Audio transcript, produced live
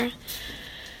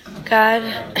God,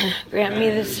 grant me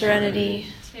the serenity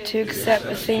to accept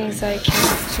the things I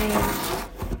can't change,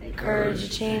 the courage to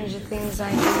change the things I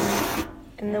can,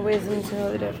 and the wisdom to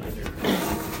know the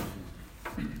difference.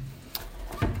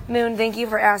 Moon, thank you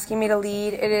for asking me to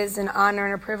lead. It is an honor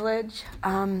and a privilege.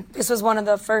 This was one of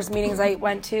the first meetings I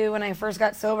went to when I first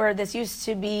got sober. This used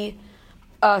to be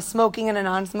a smoking and a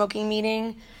non-smoking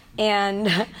meeting,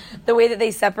 and the way that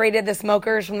they separated the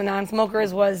smokers from the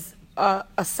non-smokers was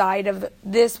a side of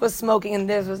this was smoking and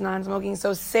this was non-smoking.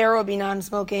 So Sarah would be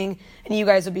non-smoking and you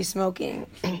guys would be smoking.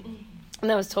 And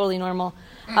that was totally normal.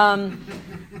 And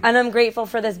I'm grateful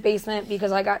for this basement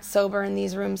because I got sober in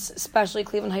these rooms, especially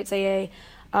Cleveland Heights AA.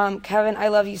 Kevin, I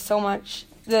love you so much.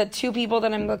 The two people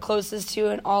that I'm the closest to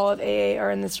in all of AA are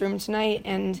in this room tonight,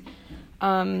 and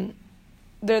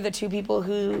they're the two people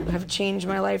who have changed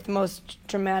my life the most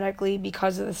dramatically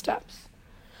because of the steps.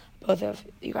 Both of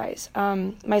you guys.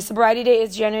 My sobriety date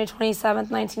is January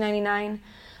 27th, 1999.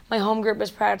 My home group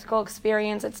is Practical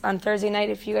Experience. It's on Thursday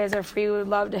night. If you guys are free, we would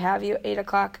love to have you at 8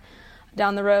 o'clock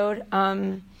down the road.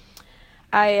 I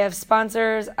have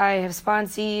sponsors. I have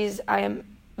sponsees. I am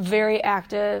very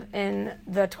active in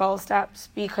the 12 steps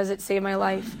because it saved my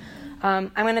life. I'm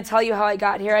going to tell you how I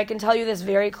got here. I can tell you this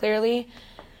very clearly.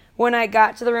 When I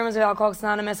got to the rooms of Alcoholics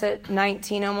Anonymous at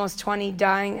 19, almost 20,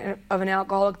 dying of an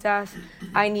alcoholic death,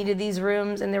 I needed these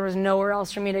rooms and there was nowhere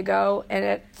else for me to go. And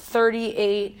at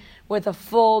 38, with a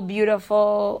full,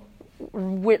 beautiful,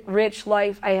 rich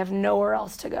life, I have nowhere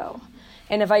else to go.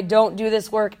 And if I don't do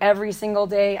this work every single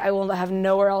day, I will have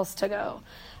nowhere else to go.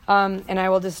 And I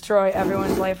will destroy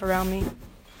everyone's life around me.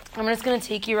 I'm just going to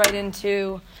take you right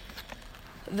into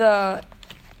the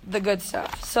good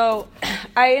stuff. So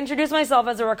I introduce myself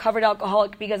as a recovered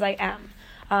alcoholic because I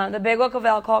am. The Big Book of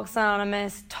Alcoholics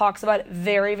Anonymous talks about it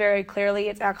very, very clearly.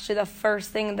 It's actually the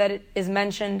first thing that it is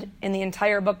mentioned in the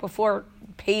entire book before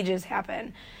pages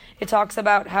happen. It talks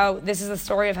about how this is the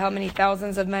story of how many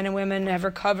thousands of men and women have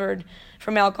recovered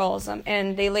from alcoholism.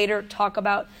 And they later talk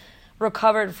about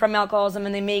recovered from alcoholism,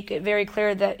 and they make it very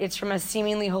clear that it's from a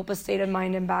seemingly hopeless state of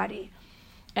mind and body.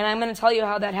 And I'm going to tell you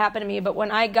how that happened to me. But when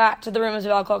I got to the rooms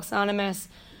of Alcoholics Anonymous,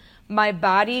 my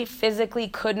body physically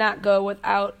could not go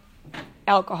without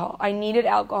alcohol. I needed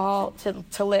alcohol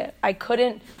to live. I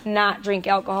couldn't not drink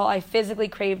alcohol. I physically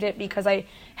craved it because I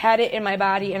had it in my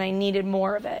body and I needed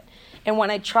more of it. And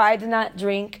when I tried to not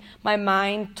drink, my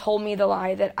mind told me the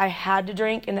lie that I had to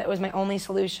drink and that it was my only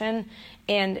solution,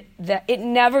 and that it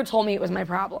never told me it was my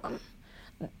problem.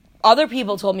 Other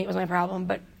people told me it was my problem,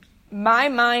 but my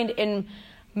mind and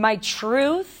my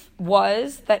truth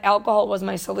was that alcohol was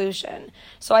my solution.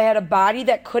 So I had a body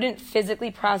that couldn't physically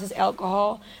process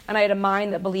alcohol, and I had a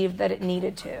mind that believed that it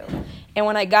needed to. And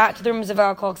when I got to the rooms of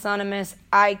Alcoholics Anonymous,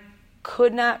 I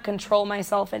could not control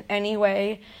myself in any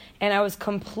way, and I was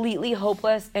completely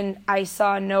hopeless, and I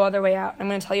saw no other way out. I'm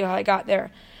going to tell you how I got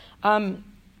there. I'm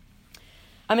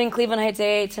in Cleveland Heights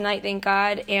AA tonight, thank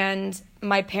God, and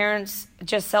my parents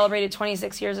just celebrated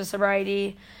 26 years of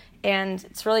sobriety. And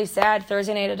it's really sad.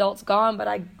 Thursday Night Adult's gone, but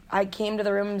I came to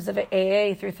the rooms of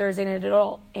AA through Thursday Night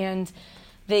Adult, and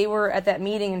they were at that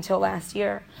meeting until last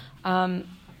year.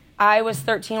 I was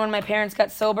 13 when my parents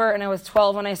got sober, and I was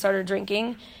 12 when I started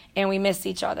drinking, and we missed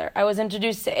each other. I was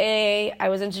introduced to AA. I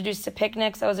was introduced to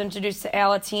picnics. I was introduced to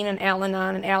Alateen and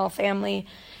Al-Anon and Al Family,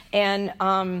 and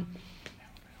I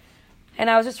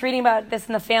was just reading about this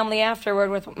in the family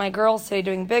afterward with my girls today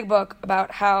doing Big Book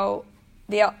about how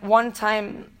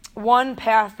one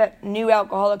path that new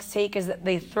alcoholics take is that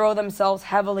they throw themselves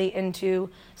heavily into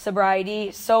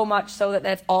sobriety, so much so that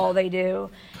that's all they do.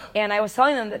 And I was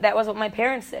telling them that was what my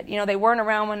parents did. You know, they weren't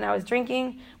around when they were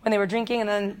drinking, and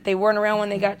then they weren't around when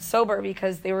they got sober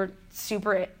because they were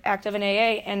super active in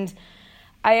AA. And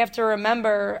I have to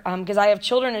remember, because I have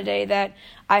children today, that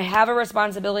I have a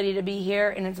responsibility to be here,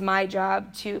 and it's my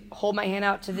job to hold my hand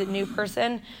out to the new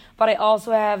person. But I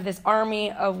also have this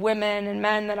army of women and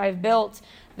men that I've built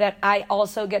that I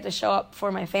also get to show up for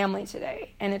my family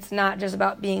today. And it's not just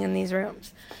about being in these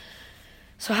rooms.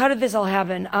 So how did this all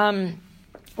happen?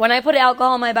 When I put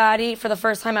alcohol in my body for the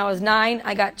first time, I was 9.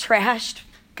 I got trashed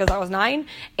because I was 9.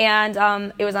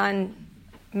 And it was on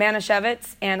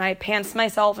Manischewitz, and I pantsed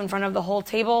myself in front of the whole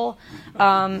table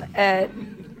at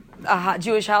a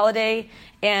Jewish holiday.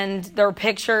 And there were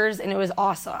pictures, and it was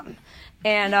awesome.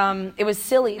 And it was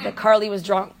silly that Carly was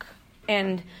drunk.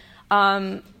 And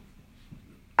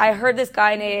I heard this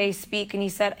guy in AA speak, and he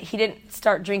said he didn't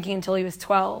start drinking until he was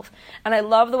 12. And I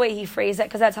love the way he phrased it,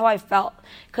 because that's how I felt.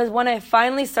 Because when I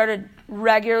finally started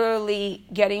regularly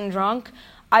getting drunk,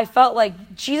 I felt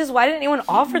like, Jesus, why didn't anyone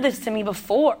offer this to me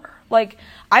before? Like,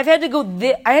 I had to go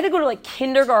to like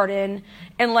kindergarten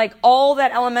and like all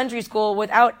that elementary school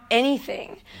without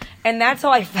anything. And that's how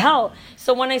I felt.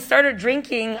 So when I started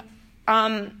drinking,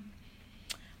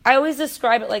 I always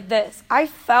describe it like this. I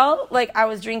felt like I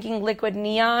was drinking liquid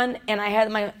neon, and I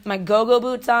had my go-go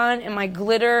boots on and my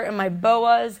glitter and my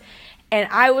boas, and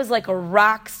I was like a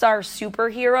rock star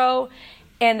superhero,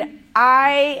 and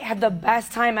I had the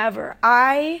best time ever.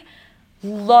 I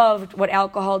loved what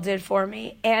alcohol did for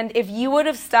me. And if you would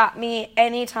have stopped me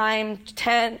anytime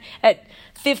at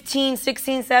 15,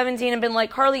 16, 17 and been like,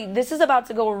 Carly, this is about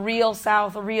to go real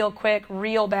south, real quick,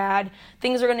 real bad.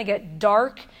 Things are going to get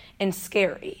dark and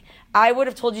scary. I would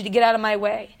have told you to get out of my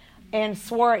way and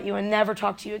swore at you and never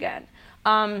talk to you again.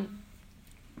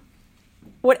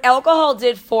 What alcohol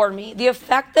did for me, the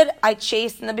effect that I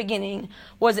chased in the beginning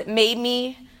was it made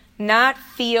me not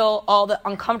feel all the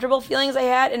uncomfortable feelings I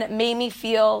had, and it made me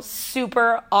feel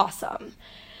super awesome.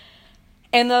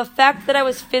 And the effect that I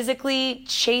was physically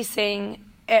chasing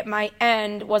at my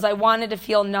end was I wanted to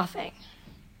feel nothing.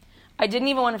 I didn't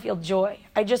even want to feel joy.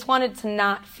 I just wanted to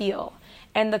not feel.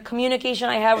 And the communication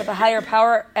I had with a higher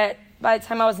power by the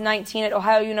time I was 19 at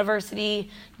Ohio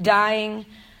University, dying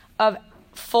of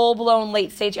full-blown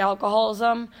late-stage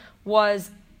alcoholism, was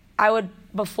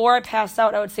before I passed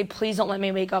out, I would say, please don't let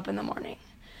me wake up in the morning.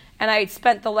 And I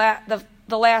spent the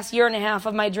last year and a half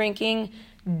of my drinking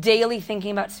daily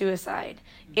thinking about suicide.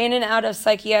 In and out of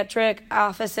psychiatric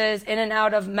offices, in and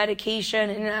out of medication,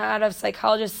 in and out of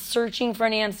psychologists, searching for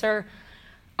an answer.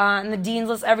 On the dean's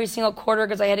list every single quarter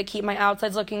because I had to keep my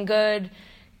outsides looking good,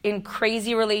 in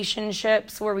crazy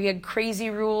relationships where we had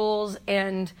crazy rules,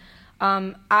 and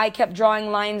I kept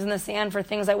drawing lines in the sand for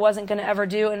things I wasn't going to ever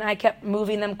do, and I kept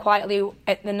moving them quietly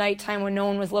at the nighttime when no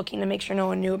one was looking to make sure no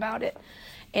one knew about it.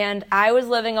 And I was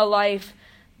living a life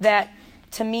that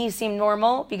to me seemed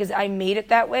normal because I made it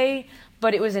that way,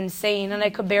 but it was insane, and I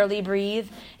could barely breathe,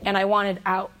 and I wanted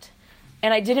out.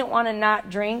 And I didn't want to not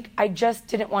drink. I just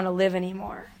didn't want to live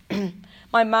anymore.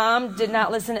 My mom did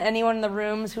not listen to anyone in the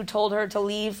rooms who told her to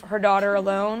leave her daughter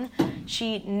alone.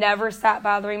 She never stopped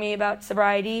bothering me about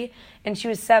sobriety. And she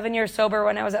was 7 years sober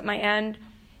when I was at my end.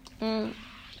 And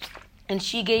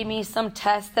she gave me some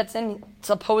test that's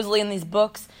supposedly in these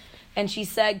books. And she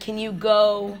said, can you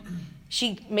go...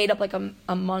 She made up like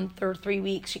a month or 3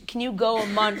 weeks. Can you go a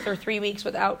month or 3 weeks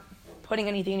without putting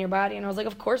anything in your body? And I was like,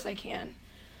 of course I can.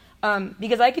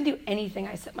 Because I can do anything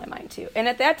I set my mind to. And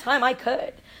at that time, I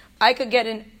could. I could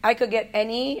get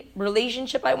any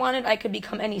relationship I wanted. I could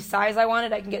become any size I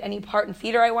wanted. I could get any part in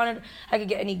theater I wanted. I could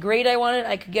get any grade I wanted.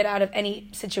 I could get out of any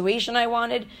situation I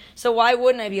wanted. So why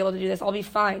wouldn't I be able to do this? I'll be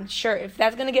fine. Sure, if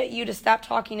that's going to get you to stop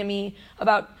talking to me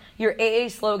about your AA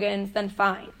slogans, then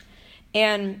fine.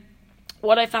 And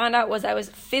what I found out was I was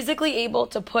physically able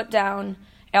to put down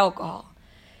alcohol.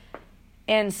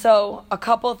 And so a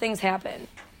couple of things happened.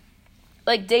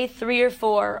 Like day 3 or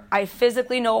 4, I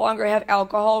physically no longer have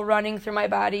alcohol running through my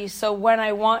body. So when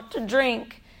I want to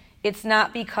drink, it's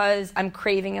not because I'm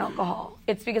craving alcohol.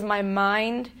 It's because my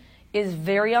mind is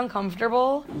very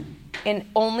uncomfortable and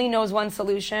only knows one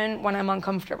solution when I'm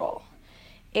uncomfortable.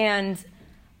 And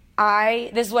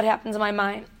this is what happens in my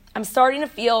mind. I'm starting to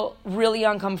feel really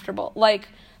uncomfortable. Like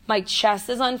my chest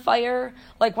is on fire.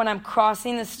 Like when I'm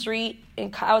crossing the street,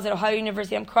 I was at Ohio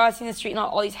University, I'm crossing the street and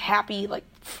all these happy like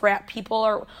frat people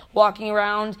are walking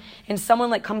around, and someone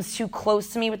like comes too close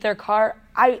to me with their car.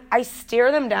 I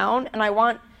stare them down and I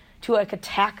want to like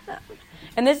attack them.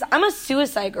 And I'm a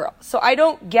suicide girl, so I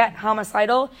don't get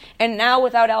homicidal, and now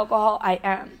without alcohol I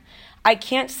am. I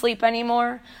can't sleep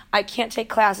anymore. I can't take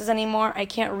classes anymore. I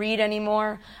can't read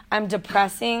anymore. I'm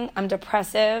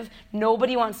depressive.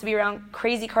 Nobody wants to be around.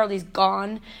 Crazy Carly's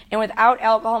gone. And without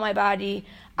alcohol in my body,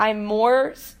 I'm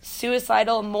more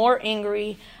suicidal, more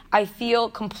angry. I feel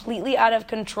completely out of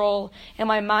control. And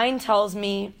my mind tells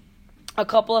me a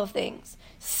couple of things.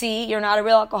 C, you're not a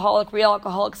real alcoholic. Real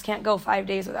alcoholics can't go 5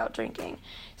 days without drinking.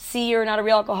 C, you're not a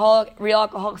real alcoholic. Real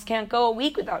alcoholics can't go a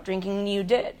week without drinking, and you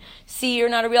did. C, you're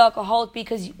not a real alcoholic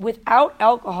because without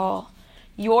alcohol,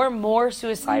 you're more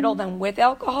suicidal than with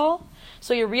alcohol.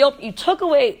 So you took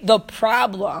away the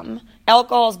problem.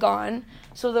 Alcohol's gone.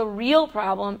 So the real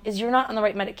problem is you're not on the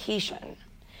right medication.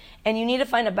 And you need to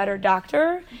find a better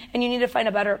doctor, and you need to find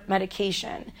a better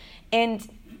medication. And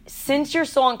since you're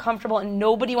so uncomfortable and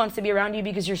nobody wants to be around you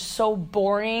because you're so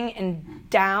boring and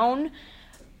down,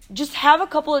 just have a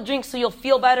couple of drinks so you'll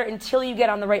feel better until you get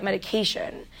on the right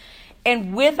medication.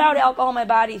 And without alcohol in my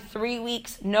body, 3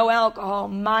 weeks, no alcohol,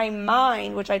 my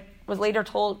mind, which I was later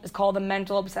told is called a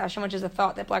mental obsession, which is a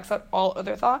thought that blacks out all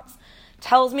other thoughts.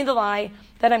 tells me the lie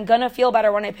that I'm going to feel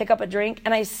better when I pick up a drink.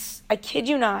 And I kid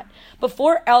you not,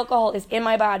 before alcohol is in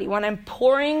my body, when I'm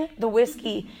pouring the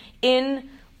whiskey in,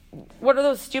 what are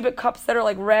those stupid cups that are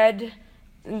like red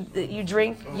that you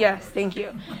drink? Yes, thank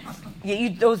you.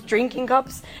 Those drinking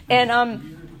cups.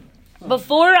 And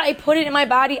before I put it in my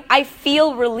body, I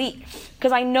feel relief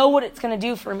because I know what it's going to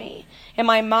do for me. And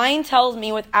my mind tells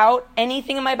me without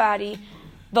anything in my body,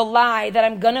 the lie that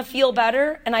I'm going to feel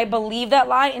better, and I believe that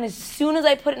lie, and as soon as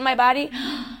I put it in my body,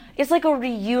 it's like a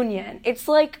reunion. It's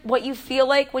like what you feel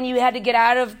like when you had to get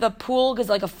out of the pool because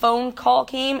like a phone call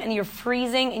came and you're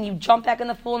freezing and you jump back in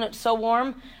the pool and it's so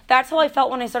warm. That's how I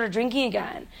felt when I started drinking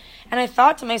again. And I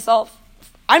thought to myself,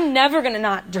 I'm never going to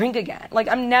not drink again. Like,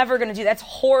 I'm never going to do that. That's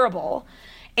horrible.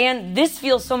 And this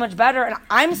feels so much better, and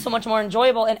I'm so much more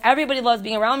enjoyable, and everybody loves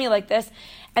being around me like this.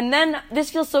 And then this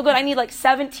feels so good, I need like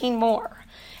 17 more.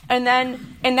 And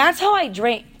that's how I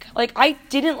drank. Like, I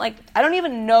don't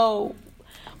even know.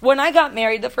 When I got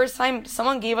married the first time,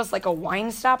 someone gave us like a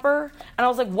wine stopper, and I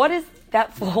was like, what is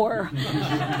that for?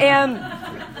 And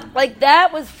like,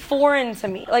 that was foreign to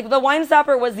me. Like, the wine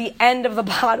stopper was the end of the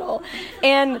bottle.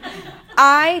 And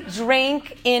I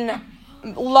drank in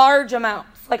large amounts.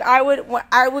 Like, I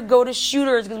would go to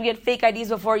Shooters because we had fake IDs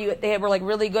before they were like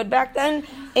really good back then,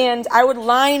 and I would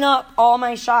line up all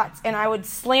my shots and I would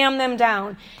slam them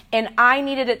down, and I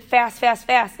needed it fast, fast,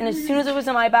 fast. And as soon as it was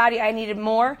in my body, I needed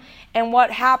more. And what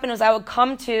happened was I would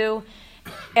come to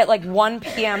at like 1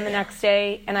 p.m. the next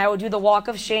day, and I would do the walk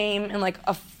of shame in like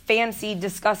a fancy,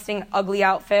 disgusting, ugly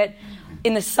outfit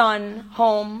in the sun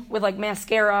home with like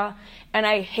mascara. And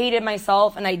I hated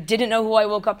myself, and I didn't know who I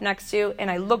woke up next to,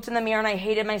 and I looked in the mirror and I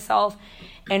hated myself,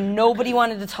 and nobody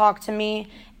wanted to talk to me,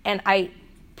 and I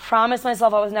promised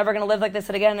myself I was never going to live like this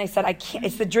again, and I said, I can't,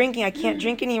 it's the drinking, I can't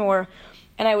drink anymore.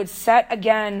 And I would set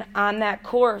again on that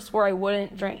course where I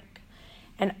wouldn't drink.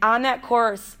 And on that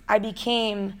course, I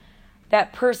became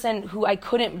that person who I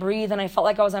couldn't breathe, and I felt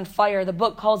like I was on fire. The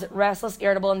book calls it restless,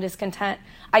 irritable, and discontent.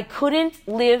 I couldn't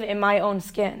live in my own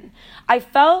skin. I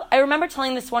remember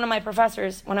telling this to one of my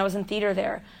professors when I was in theater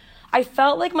there. I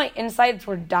felt like my insides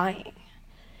were dying,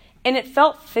 and it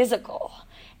felt physical.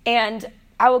 And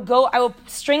I would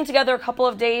string together a couple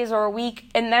of days or a week,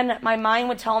 and then my mind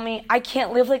would tell me, I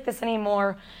can't live like this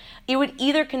anymore. It would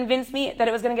either convince me that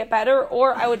it was going to get better,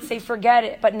 or I would say, forget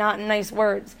it, but not in nice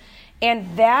words.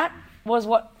 And that was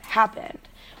what happened.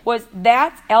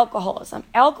 That's alcoholism.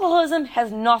 Alcoholism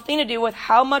has nothing to do with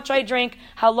how much I drink,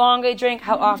 how long I drink,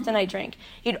 how often I drink.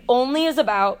 It only is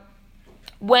about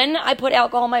when I put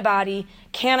alcohol in my body,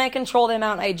 can I control the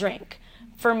amount I drink?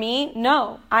 For me,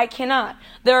 no, I cannot.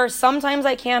 There are some times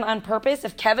I can on purpose.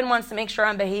 If Kevin wants to make sure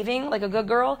I'm behaving like a good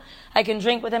girl, I can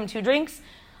drink with him 2 drinks.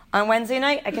 On Wednesday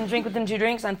night, I can drink with him 2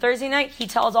 drinks. On Thursday night, he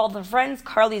tells all the friends,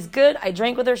 Carly's good. I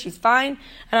drink with her, she's fine.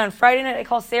 And on Friday night, I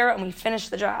call Sarah and we finish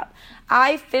the job.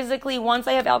 I physically, once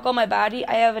I have alcohol in my body,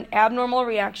 I have an abnormal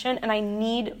reaction and I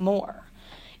need more.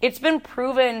 It's been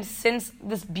proven since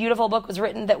this beautiful book was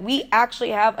written that we actually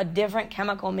have a different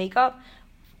chemical makeup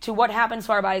to what happens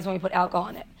to our bodies when we put alcohol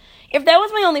in it. If that was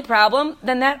my only problem,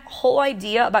 then that whole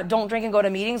idea about don't drink and go to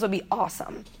meetings would be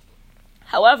awesome.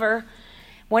 However,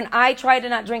 when I try to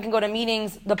not drink and go to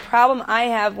meetings, the problem I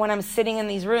have when I'm sitting in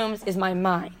these rooms is my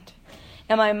mind.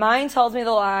 And my mind tells me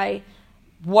the lie,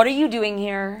 what are you doing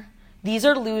here? These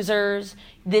are losers.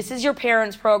 This is your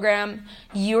parents' program.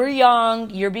 You're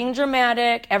young. You're being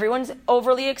dramatic. Everyone's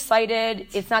overly excited.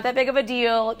 It's not that big of a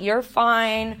deal. You're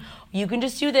fine. You can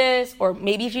just do this, or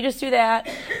maybe if you just do that.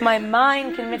 My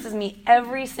mind convinces me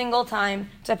every single time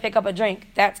to pick up a drink.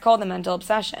 That's called the mental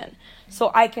obsession.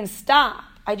 So I can stop.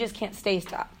 I just can't stay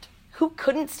stopped. Who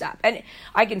couldn't stop? And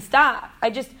I can stop.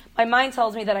 My mind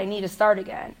tells me that I need to start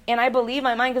again. And I believe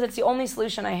my mind because it's the only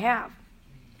solution I have.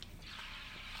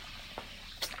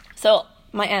 So,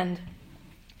 my end.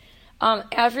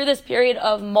 After this period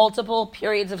of multiple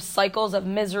periods of cycles of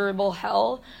miserable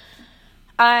hell,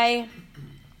 I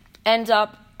end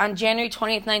up on January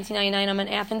 20th, 1999. I'm in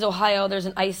Athens, Ohio. There's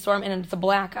an ice storm and it's a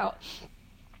blackout.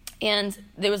 And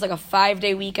there was like a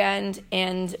 5-day weekend,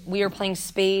 and we were playing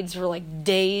spades for like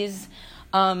days.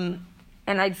 And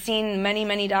I'd seen many,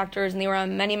 many doctors, and they were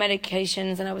on many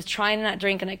medications, and I was trying to not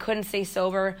drink, and I couldn't stay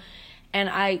sober. And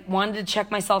I wanted to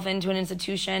check myself into an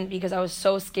institution because I was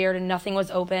so scared and nothing was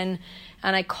open.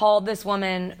 And I called this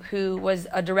woman who was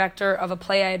a director of a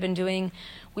play I had been doing.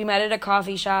 We met at a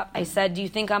coffee shop. I said, do you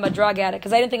think I'm a drug addict?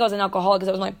 Because I didn't think I was an alcoholic because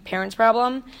it was my parents'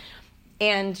 problem.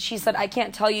 And she said, I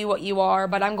can't tell you what you are,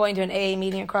 but I'm going to an AA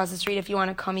meeting across the street. If you want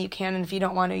to come, you can. And if you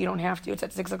don't want to, you don't have to. It's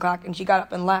at 6 o'clock. And she got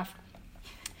up and left.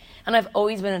 And I've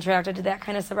always been attracted to that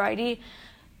kind of sobriety.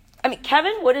 I mean,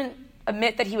 Kevin wouldn't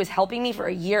admit that he was helping me for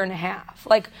a year and a half.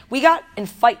 Like, we got in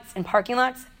fights in parking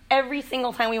lots every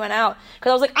single time we went out because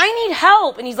I was like, I need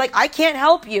help. And he's like, I can't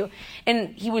help you.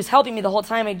 And he was helping me the whole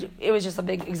time. It was just a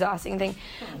big exhausting thing.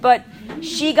 But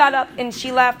she got up and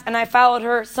she left and I followed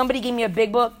her. Somebody gave me a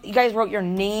big book. You guys wrote your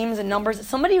names and numbers.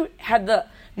 Somebody had the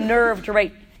nerve to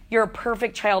write, "You're a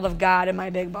perfect child of God" in my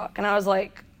big book. And I was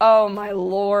like, oh my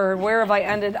Lord, where have I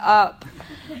ended up?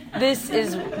 This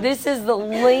is the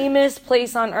lamest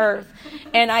place on earth.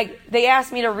 And they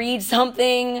asked me to read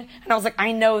something, and I was like,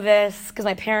 I know this because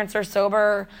my parents are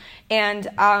sober. And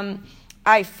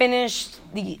I finished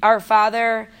Our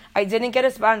Father. I didn't get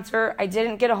a sponsor. I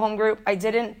didn't get a home group. I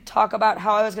didn't talk about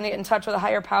how I was going to get in touch with a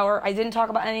higher power. I didn't talk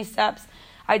about any steps.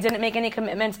 I didn't make any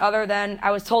commitments other than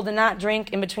I was told to not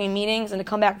drink in between meetings and to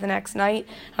come back the next night.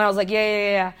 And I was like,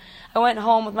 yeah. I went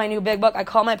home with my new big book. I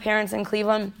called my parents in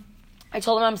Cleveland. I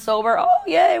told them I'm sober. Oh,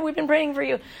 yay, we've been praying for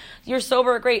you. You're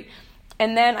sober, great.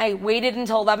 And then I waited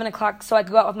until 11 o'clock so I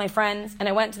could go out with my friends. And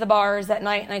I went to the bars that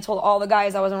night, and I told all the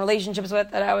guys I was in relationships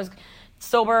with that I was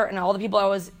sober, and all the people I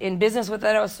was in business with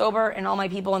that I was sober, and all my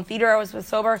people in theater I was with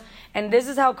sober. And this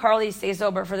is how Carly stays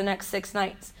sober for the next 6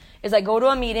 nights. Is I go to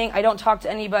a meeting, I don't talk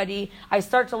to anybody, I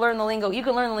start to learn the lingo. You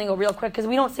can learn the lingo real quick because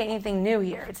we don't say anything new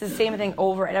here. It's the same thing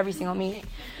over at every single meeting.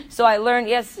 So I learned,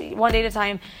 yes, one day at a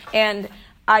time, and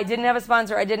I didn't have a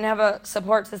sponsor, I didn't have a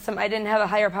support system, I didn't have a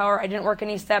higher power, I didn't work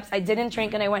any steps, I didn't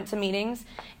drink, and I went to meetings.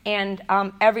 And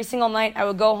every single night I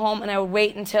would go home and I would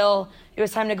wait until it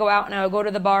was time to go out, and I would go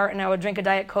to the bar and I would drink a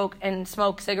Diet Coke and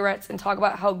smoke cigarettes and talk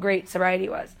about how great sobriety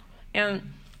was.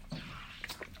 And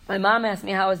my mom asked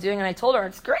me how I was doing, and I told her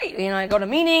it's great. I go to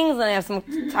meetings, and I have some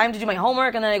time to do my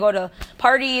homework, and then I go to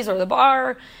parties or the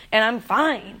bar, and I'm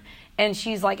fine. And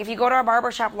she's like, if you go to our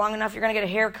barber shop long enough, you're going to get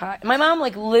a haircut. And my mom,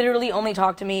 literally only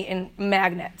talked to me in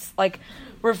magnets.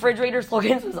 Refrigerator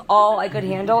slogans was all I could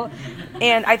handle.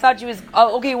 And I thought she was,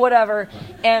 oh, okay, whatever.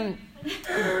 And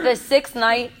the 6th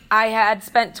night, I had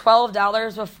spent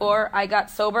 $12 before I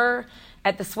got sober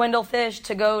at the Swindlefish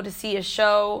to go to see a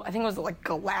show. I think it was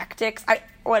Galactics,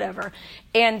 whatever.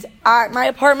 And my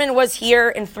apartment was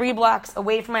here, and 3 blocks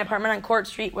away from my apartment on Court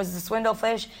Street was the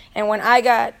Swindlefish. And when I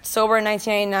got sober in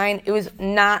 1999, it was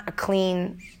not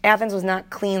Athens was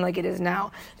not clean like it is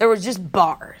now. There was just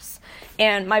bars.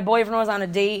 And my boyfriend was on a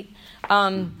date,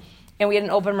 and we had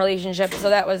an open relationship, so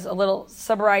that was a little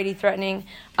sobriety threatening.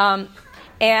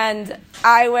 And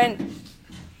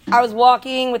I was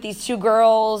walking with these 2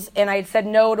 girls, and I had said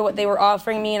no to what they were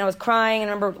offering me, and I was crying, and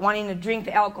I remember wanting to drink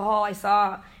the alcohol I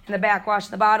saw in the backwash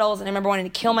of the bottles, and I remember wanting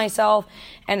to kill myself.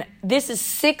 And this is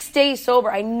 6 days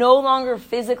sober. I no longer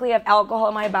physically have alcohol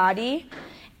in my body,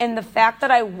 and the fact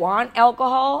that I want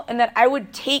alcohol and that I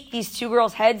would take these 2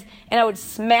 girls' heads and I would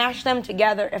smash them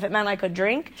together if it meant I could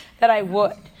drink, that I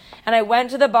would. And I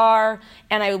went to the bar,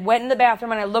 and I went in the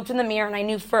bathroom, and I looked in the mirror, and I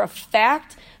knew for a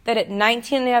fact that at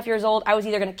 19 and a half years old, I was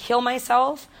either going to kill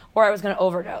myself or I was going to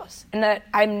overdose. And that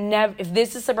if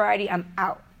this is sobriety, I'm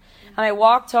out. And I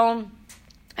walked home,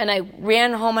 and I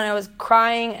ran home, and I was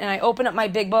crying, and I opened up my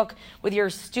big book with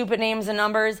your stupid names and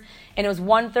numbers, and it was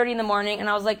 1:30 in the morning, and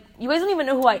I was like, you guys don't even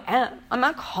know who I am. I'm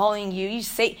not calling you.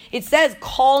 It says,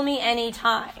 call me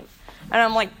anytime. And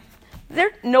I'm like,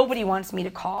 nobody wants me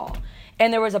to call.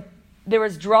 And there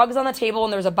was drugs on the table,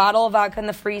 and there was a bottle of vodka in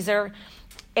the freezer.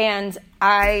 And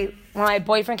when my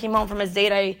boyfriend came home from his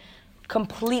date, I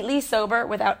completely sober,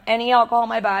 without any alcohol in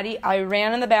my body, I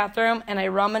ran in the bathroom, and I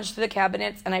rummaged through the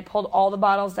cabinets, and I pulled all the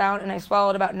bottles down, and I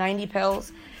swallowed about 90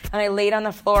 pills, and I laid on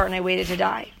the floor, and I waited to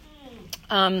die.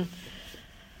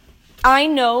 I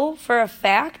know for a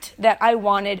fact that I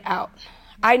wanted out.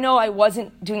 I know I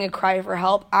wasn't doing a cry for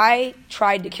help. I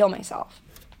tried to kill myself.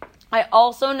 I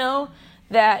also know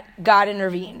that God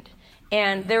intervened.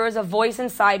 And there was a voice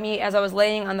inside me as I was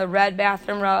laying on the red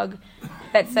bathroom rug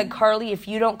that said, Carly, if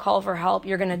you don't call for help,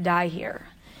 you're going to die here.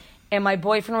 And my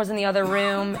boyfriend was in the other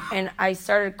room, and I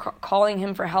started calling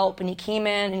him for help. And he came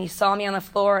in, and he saw me on the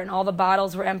floor, and all the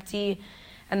bottles were empty.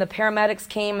 And the paramedics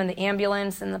came, and the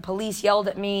ambulance, and the police yelled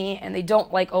at me. And they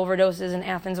don't like overdoses in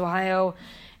Athens, Ohio.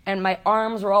 And my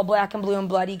arms were all black and blue and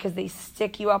bloody because they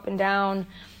stick you up and down.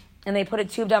 And they put a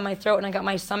tube down my throat, and I got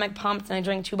my stomach pumped, and I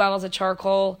drank 2 bottles of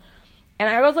charcoal. And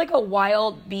I was like a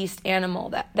wild beast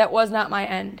animal. That was not my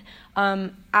end.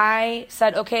 I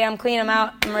said, okay, I'm clean, I'm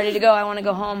out, I'm ready to go, I want to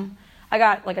go home. I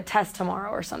got a test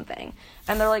tomorrow or something.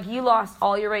 And they're like, you lost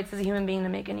all your rights as a human being to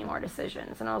make any more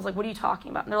decisions. And I was like, what are you talking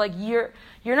about? And they're like, you're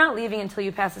not leaving until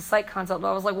you pass a psych consult. And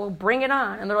I was like, well, bring it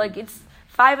on. And they're like, it's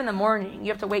 5 a.m. You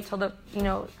have to wait till the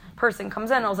person comes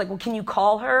in. And I was like, well, can you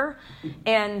call her?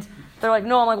 And they're like,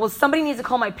 no. I'm like, well, somebody needs to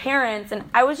call my parents. And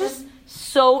I was just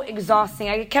so exhausting.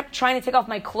 I kept trying to take off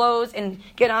my clothes and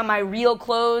get on my real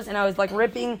clothes, and I was like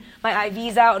ripping my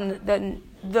IVs out, and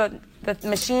the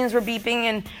machines were beeping,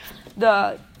 and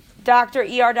the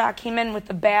ER doc came in with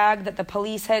the bag that the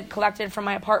police had collected from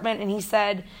my apartment, and he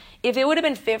said, if it would have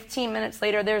been 15 minutes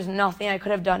later, there's nothing I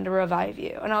could have done to revive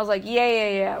you. And I was like,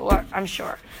 yeah, well, I'm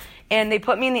sure. And they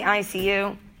put me in the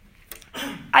ICU.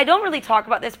 I don't really talk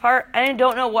about this part, and I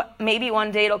don't know what, maybe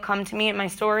one day it'll come to me in my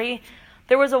story.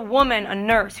 There was a woman, a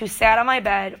nurse, who sat on my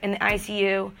bed in the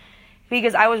ICU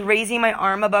because I was raising my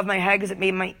arm above my head because it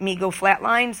made me go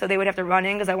flatline, so they would have to run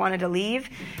in because I wanted to leave.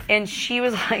 And she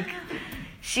was like,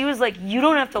 you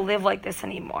don't have to live like this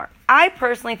anymore. I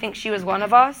personally think she was one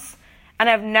of us, and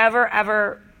I've never,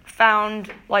 ever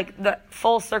found like the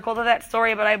full circle to that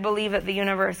story, but I believe that the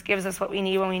universe gives us what we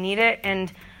need when we need it, and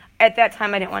at that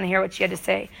time I didn't want to hear what she had to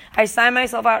say. I signed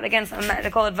myself out against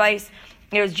medical advice.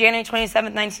 It was January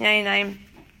 27th, 1999.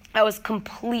 I was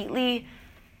completely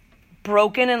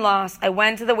broken and lost. I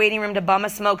went to the waiting room to bum a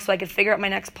smoke so I could figure out my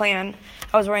next plan.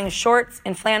 I was wearing shorts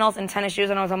and flannels and tennis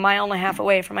shoes, and I was 1.5 miles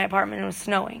away from my apartment, and it was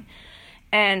snowing.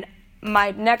 And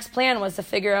my next plan was to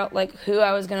figure out like who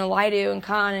I was going to lie to and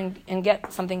con and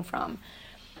get something from.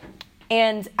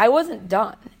 And I wasn't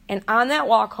done. And on that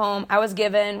walk home, I was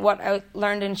given what I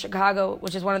learned in Chicago,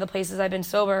 which is one of the places I've been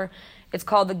sober. It's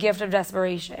called the gift of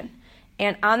desperation.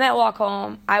 And on that walk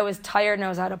home, I was tired and I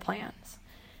was out of plans.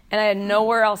 And I had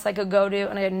nowhere else I could go to,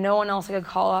 and I had no one else I could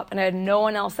call up, and I had no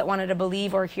one else that wanted to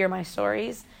believe or hear my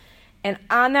stories. And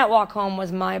on that walk home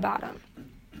was my bottom.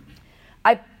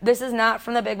 This is not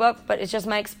from the big book, but it's just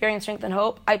my experience, strength, and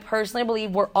hope. I personally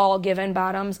believe we're all given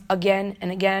bottoms again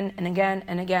and again and again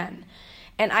and again.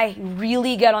 And I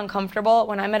really get uncomfortable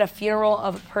when I'm at a funeral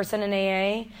of a person in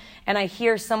AA and I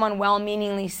hear someone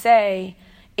well-meaningly say,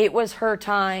 it was her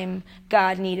time,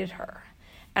 God needed her.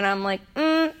 And I'm like,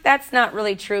 that's not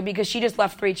really true, because she just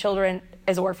left 3 children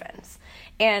as orphans.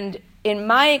 And in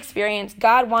my experience,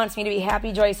 God wants me to be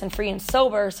happy, joyous, and free and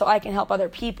sober so I can help other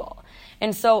people.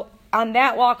 And so on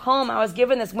that walk home, I was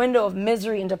given this window of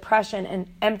misery and depression and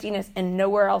emptiness and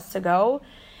nowhere else to go.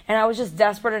 And I was just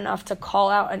desperate enough to call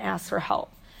out and ask for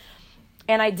help.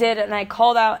 And I did, and I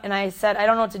called out and I said, I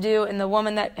don't know what to do. And the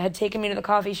woman that had taken me to the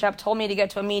coffee shop told me to get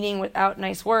to a meeting without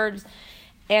nice words.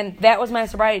 And that was my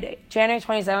sobriety date, January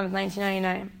 27th,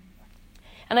 1999.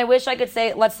 And I wish I could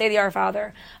say, let's say the Our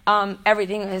Father.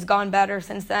 Everything has gone better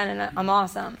since then, and I'm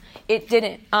awesome. It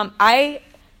didn't. I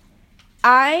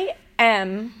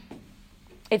am,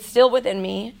 it's still within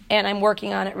me, and I'm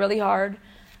working on it really hard,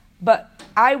 but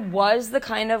I was the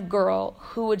kind of girl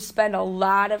who would spend a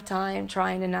lot of time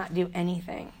trying to not do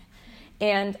anything.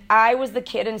 And I was the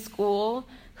kid in school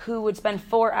who would spend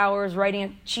 4 hours writing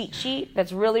a cheat sheet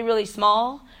that's really, really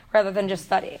small rather than just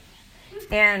studying.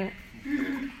 And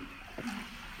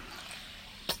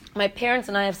my parents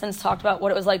and I have since talked about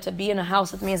what it was like to be in a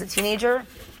house with me as a teenager.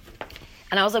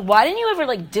 And I was like, why didn't you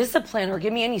ever discipline or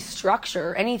give me any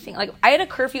structure or anything? I had a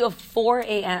curfew of 4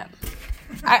 a.m.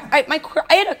 I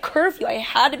had a curfew. I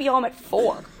had to be home at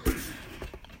 4.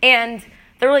 And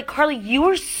they were like, Carly, you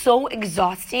were so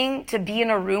exhausting to be in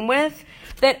a room with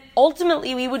that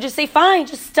ultimately we would just say, fine,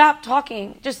 just stop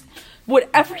talking. Just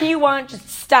whatever you want, just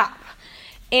stop.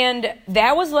 And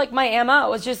that was my MO. It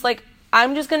was just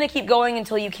I'm just going to keep going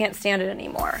until you can't stand it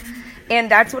anymore.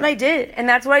 And that's what I did. And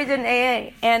that's what I did in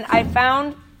AA. And I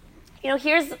found,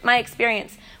 here's my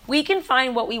experience. We can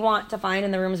find what we want to find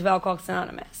in the rooms of Alcoholics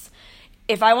Anonymous.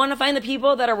 If I want to find the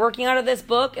people that are working out of this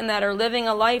book and that are living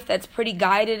a life that's pretty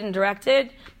guided and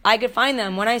directed, I could find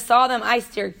them. When I saw them, I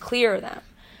steered clear of them.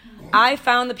 I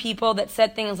found the people that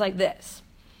said things like this.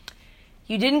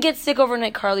 You didn't get sick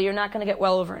overnight, Carly. You're not going to get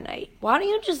well overnight. Why don't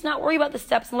you just not worry about the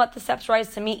steps and let the steps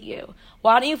rise to meet you?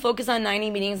 Why don't you focus on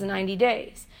 90 meetings in 90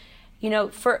 days?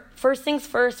 First things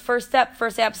first step,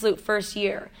 first absolute, first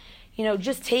year.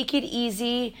 Just take it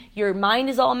easy. Your mind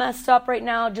is all messed up right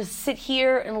now. Just sit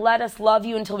here and let us love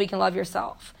you until we can love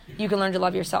yourself. You can learn to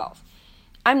love yourself.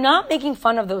 I'm not making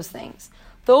fun of those things.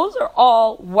 Those are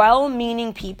all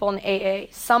well-meaning people in AA.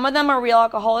 Some of them are real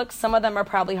alcoholics. Some of them are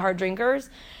probably hard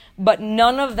drinkers. But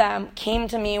none of them came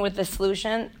to me with the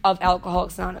solution of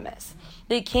Alcoholics Anonymous.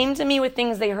 They came to me with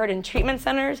things they heard in treatment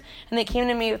centers, and they came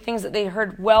to me with things that they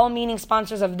heard well-meaning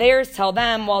sponsors of theirs tell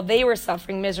them while they were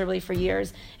suffering miserably for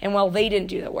years and while they didn't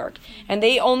do the work. And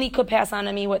they only could pass on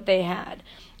to me what they had.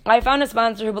 I found a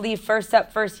sponsor who believed first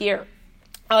step, first year.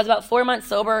 I was about 4 months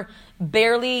sober,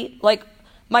 barely,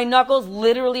 my knuckles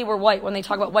literally were white when they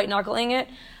talk about white knuckling it.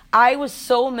 I was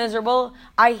so miserable.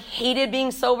 I hated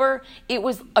being sober. It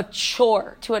was a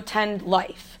chore to attend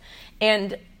life.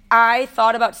 And I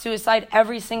thought about suicide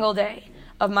every single day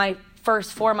of my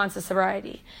first 4 months of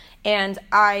sobriety. And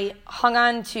I hung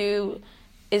on to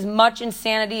as much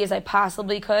insanity as I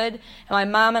possibly could. And my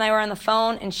mom and I were on the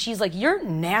phone, and she's like, "You're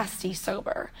nasty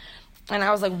sober." And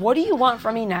I was like, "What do you want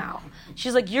from me now?"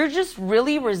 She's like, "You're just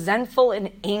really resentful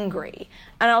and angry."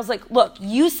 And I was like, "Look,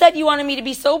 you said you wanted me to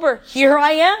be sober. Here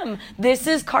I am. This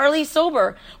is Carly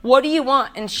sober. What do you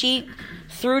want?" And she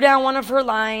threw down one of her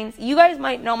lines. You guys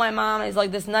might know my mom is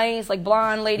like this nice, like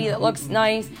blonde lady that looks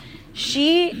nice.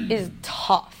 She is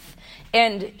tough.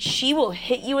 And she will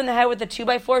hit you in the head with a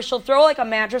 2x4. She'll throw like a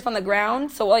mattress on the ground,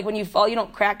 so like when you fall, you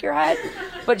don't crack your head.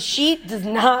 But she does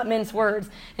not mince words.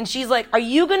 And she's like, "Are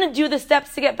you going to do the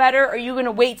steps to get better, or are you going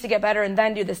to wait to get better and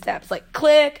then do the steps?" Like,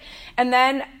 click. And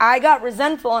then I got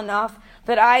resentful enough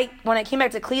that when I came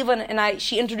back to Cleveland and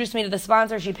she introduced me to the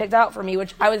sponsor she picked out for me,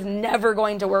 which I was never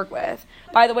going to work with.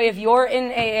 By the way, if you're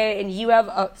in AA and you have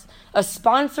a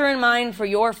sponsor in mind for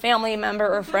your family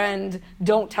member or friend,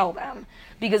 don't tell them.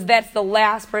 Because that's the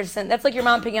last person. That's like your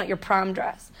mom picking out your prom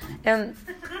dress. And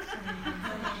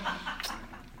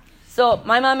so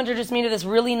my mom introduced me to this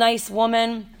really nice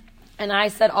woman, and I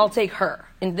said, "I'll take her."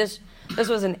 And this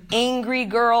was an angry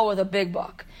girl with a big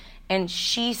book, and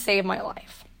she saved my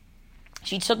life.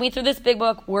 She took me through this big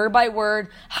book, word by word,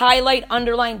 highlight,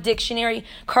 underline, dictionary.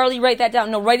 "Carly, write that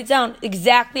down." "No, write it down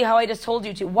exactly how I just told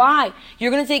you to." "Why? You're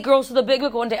going to take girls to the big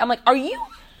book one day." I'm like, "Are you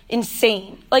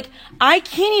insane?" Like, I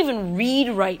can't even read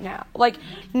right now. Like,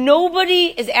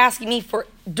 nobody is asking me for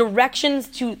directions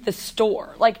to the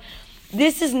store. Like,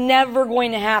 this is never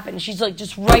going to happen. She's like,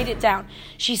 "Just write it down."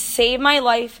 She saved my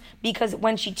life because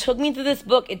when she took me through this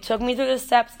book, it took me through the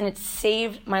steps and it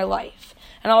saved my life.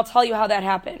 And I'll tell you how that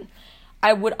happened.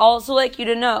 I would also like you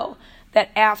to know that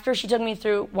after she took me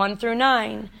through 1 through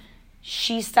 9,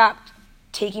 she stopped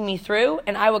taking me through,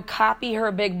 and I would copy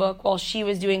her big book while she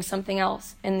was doing something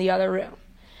else in the other room.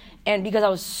 And because I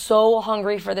was so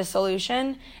hungry for the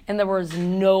solution, and there was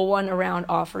no one around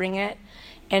offering it,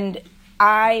 and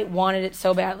I wanted it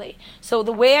so badly. So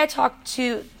the way I talk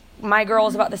to my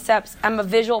girls about the steps, I'm a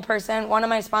visual person. One of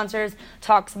my sponsors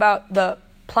talks about the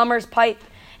plumber's pipe,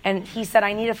 and he said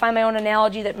I need to find my own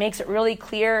analogy that makes it really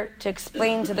clear to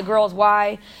explain to the girls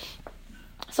why.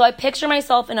 So I picture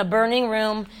myself in a burning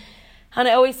room, and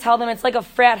I always tell them it's like a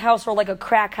frat house or like a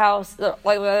crack house,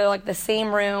 like the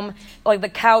same room, like the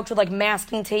couch with like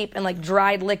masking tape and like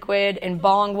dried liquid and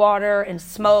bong water and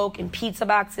smoke and pizza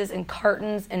boxes and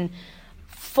cartons and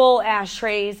full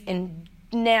ashtrays and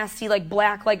nasty like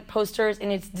black like posters,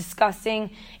 and it's disgusting,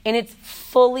 and it's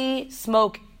fully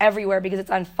smoke everywhere because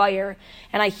it's on fire.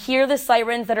 And I hear the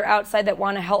sirens that are outside that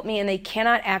want to help me, and they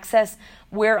cannot access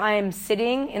where I am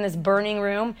sitting in this burning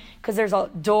room because there's a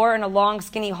door and a long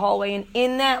skinny hallway, and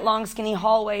in that long skinny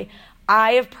hallway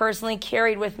I have personally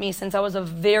carried with me since I was a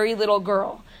very little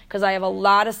girl, because I have a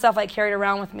lot of stuff I carried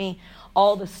around with me,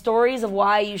 all the stories of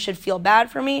why you should feel bad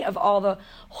for me, of all the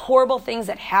horrible things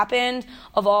that happened,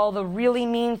 of all the really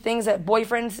mean things that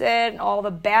boyfriends did, and all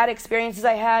the bad experiences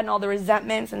I had, and all the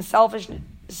resentments and selfishness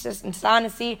and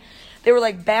dishonesty. They were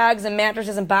like bags and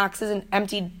mattresses and boxes and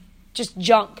empty just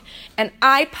junk. And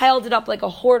I piled it up like a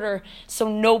hoarder so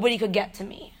nobody could get to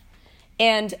me.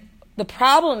 And the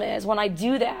problem is when I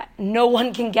do that, no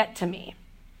one can get to me.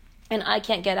 And I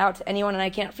can't get out to anyone, and I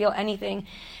can't feel anything.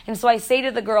 And so I say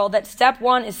to the girl that step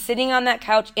 1 is sitting on that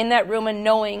couch in that room and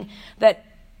knowing that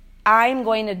I'm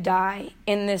going to die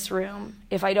in this room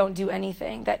if I don't do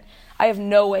anything, that I have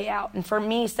no way out. And for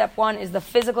me, step 1 is the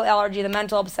physical allergy, the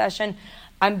mental obsession.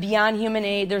 I'm beyond human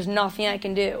aid. There's nothing I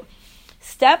can do.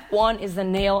 Step 1 is the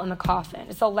nail in the coffin.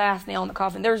 It's the last nail in the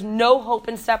coffin. There's no hope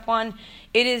in step 1.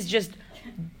 It is just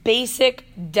basic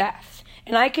death.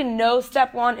 And I can know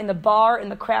step 1 in the bar, in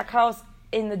the crack house,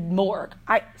 in the morgue.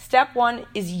 Step 1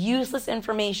 is useless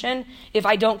information if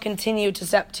I don't continue to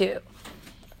step 2.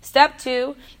 Step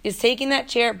 2 is taking that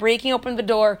chair, breaking open the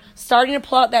door, starting to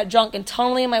pull out that junk and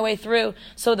tunneling my way through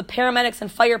so the paramedics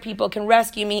and fire people can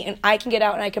rescue me and I can get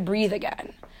out and I can breathe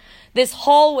again. This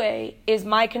hallway is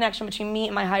my connection between me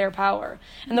and my higher power.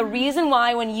 And the reason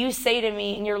why when you say to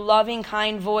me in your loving,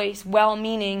 kind voice,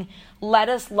 well-meaning, "Let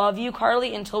us love you,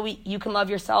 Carly, until you can love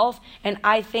yourself," and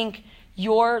I think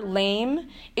you're lame,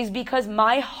 is because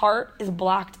my heart is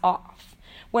blocked off.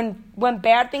 When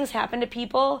bad things happen to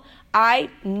people, I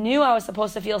knew I was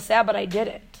supposed to feel sad, but I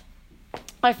didn't.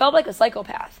 I felt like a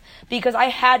psychopath because I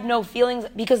had no feelings,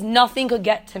 because nothing could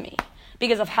get to me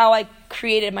because of how I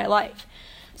created my life.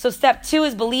 So step 2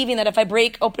 is believing that if I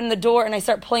break open the door and I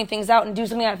start pulling things out and do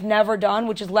something I've never done,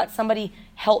 which is let somebody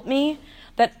help me,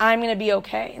 that I'm going to be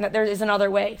okay and that there is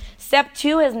another way. Step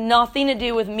 2 has nothing to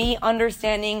do with me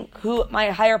understanding who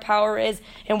my higher power is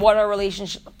and what our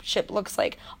relationship looks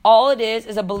like. All it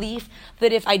is a belief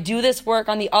that if I do this work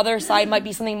on the other side might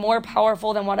be something more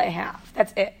powerful than what I have.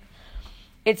 That's it.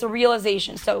 It's a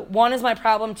realization. So 1 is my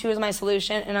problem, 2 is my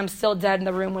solution, and I'm still dead in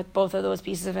the room with both of those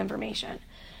pieces of information.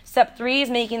 Step 3 is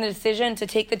making the decision to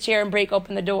take the chair and break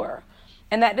open the door.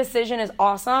 And that decision is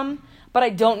awesome, but I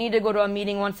don't need to go to a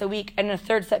meeting once a week and a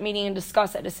 3rd step meeting and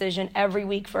discuss that decision every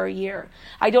week for a year.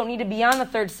 I don't need to be on the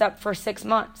 3rd step for 6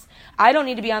 months. I don't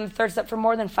need to be on the 3rd step for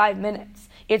more than 5 minutes.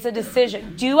 It's a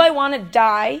decision. Do I want to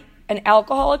die an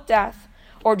alcoholic death,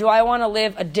 or do I want to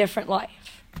live a different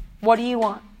life? What do you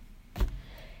want?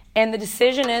 And the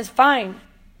decision is, fine,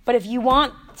 but if you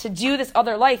want to do this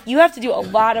other life, you have to do a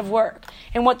lot of work.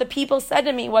 And what the people said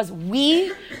to me was,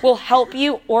 we will help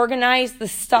you organize the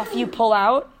stuff you pull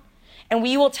out, and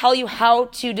we will tell you how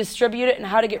to distribute it and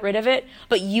how to get rid of it,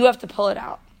 but you have to pull it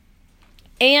out.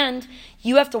 And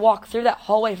you have to walk through that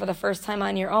hallway for the first time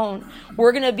on your own.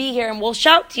 We're going to be here, and we'll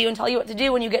shout to you and tell you what to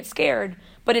do when you get scared,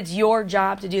 but it's your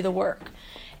job to do the work.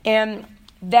 And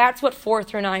that's what 4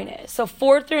 through 9 is. So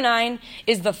 4 through 9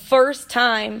 is the first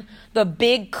time the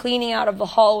big cleaning out of the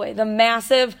hallway, the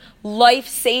massive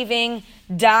life-saving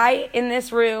die in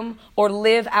this room or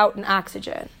live out in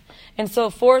oxygen. And so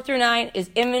 4 through 9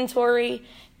 is inventory.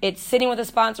 It's sitting with a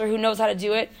sponsor who knows how to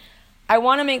do it. I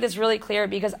want to make this really clear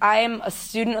because I am a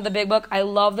student of the Big Book. I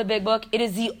love the Big Book. It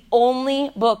is the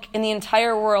only book in the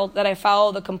entire world that I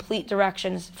follow the complete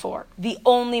directions for. The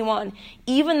only one.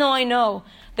 Even though I know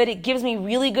that it gives me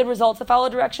really good results to follow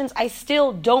directions, I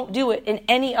still don't do it in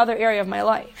any other area of my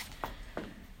life.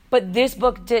 But this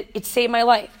book it saved my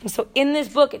life. And so in this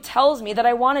book, it tells me that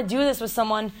I want to do this with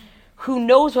someone who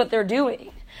knows what they're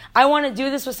doing. I want to do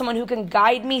this with someone who can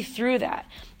guide me through that.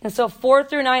 And so 4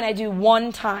 through 9, I do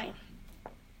one time.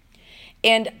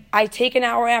 And I take an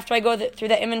hour after I go through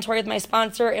that inventory with my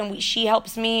sponsor, and she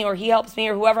helps me or he helps me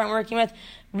or whoever I'm working with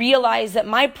realize that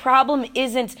my problem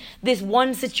isn't this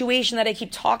one situation that I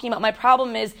keep talking about. My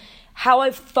problem is how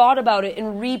I've thought about it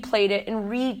and replayed it and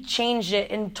re-changed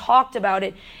it and talked about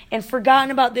it and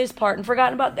forgotten about this part and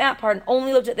forgotten about that part and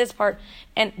only looked at this part.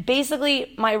 And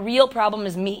basically, my real problem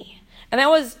is me. And that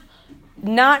was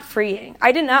not freeing.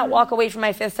 I did not walk away from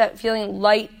my 5th step feeling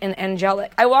light and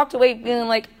angelic. I walked away feeling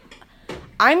like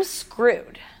I'm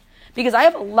screwed because I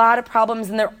have a lot of problems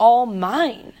and they're all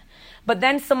mine. But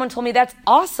then someone told me that's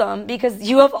awesome because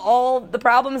you have all the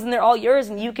problems and they're all yours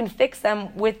and you can fix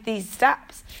them with these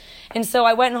steps. And so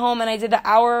I went home and I did the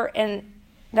hour, and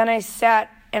then I sat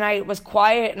and I was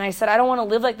quiet and I said, I don't want to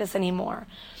live like this anymore.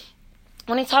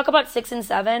 When I talk about 6 and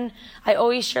 7, I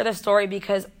always share the story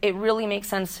because it really makes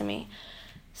sense to me.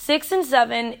 6 and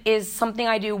 7 is something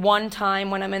I do one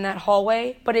time when I'm in that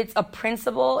hallway, but it's a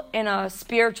principle and a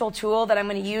spiritual tool that I'm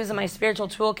going to use in my spiritual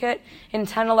toolkit in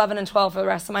 10, 11, and 12 for the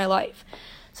rest of my life.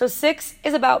 So 6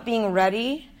 is about being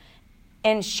ready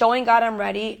and showing God I'm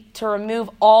ready to remove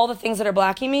all the things that are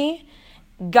blocking me.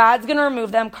 God's going to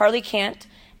remove them. Carly can't.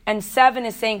 And 7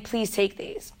 is saying, please take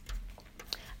these.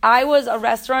 I was a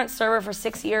restaurant server for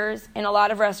 6 years in a lot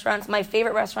of restaurants. My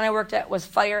favorite restaurant I worked at was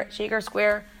Fire at Shaker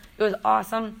Square. It was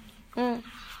awesome.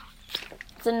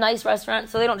 It's a nice restaurant,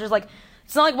 so they don't just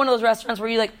it's not like one of those restaurants where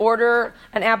you order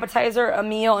an appetizer, a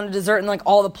meal, and a dessert, and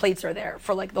all the plates are there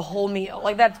for the whole meal.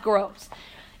 That's gross.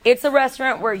 It's a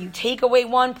restaurant where you take away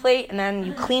one plate and then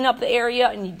you clean up the area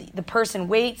and the person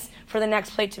waits for the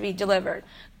next plate to be delivered.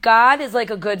 God is like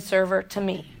a good server to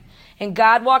me. And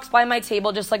God walks by my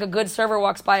table just like a good server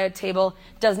walks by a table,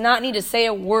 does not need to say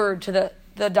a word to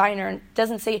the diner, and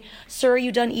doesn't say, sir, are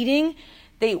you done eating?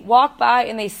 They walk by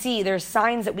and they see there's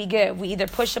signs that we give. We either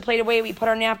push the plate away, we put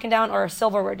our napkin down, or our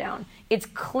silverware down. It's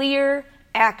clear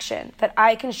action that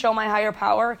I can show my higher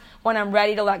power when I'm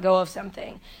ready to let go of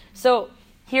something. So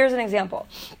here's an example.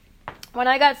 When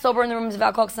I got sober in the rooms of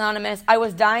Alcoholics Anonymous, I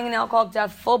was dying an alcoholic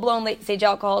death, full-blown late-stage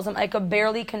alcoholism. I could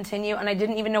barely continue, and I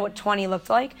didn't even know what 20 looked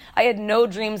like. I had no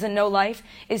dreams and no life.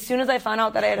 As soon as I found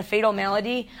out that I had a fatal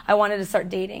malady, I wanted to start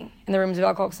dating in the rooms of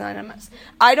Alcoholics Anonymous.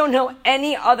 I don't know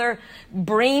any other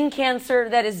brain cancer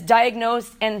that is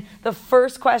diagnosed, and the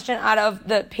first question out of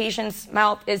the patient's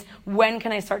mouth is, when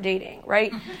can I start dating,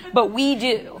 right? But we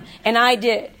do, and I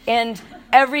did. And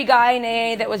every guy in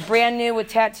AA that was brand new with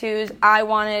tattoos, I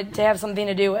wanted to have something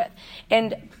to do with.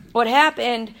 And what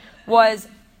happened was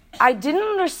I didn't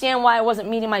understand why I wasn't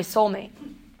meeting my soulmate.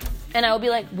 And I would be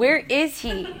like, where is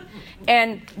he?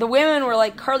 And the women were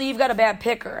like, Carly, you've got a bad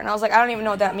picker. And I was like, I don't even know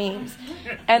what that means.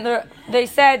 And they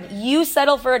said, you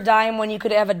settle for a dime when you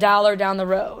could have $1 down the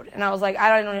road. And I was like,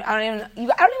 I don't even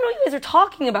know what you guys are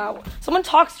talking about. Someone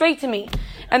talk straight to me.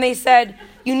 And they said,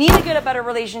 you need to get a better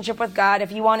relationship with God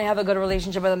if you want to have a good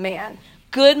relationship with a man.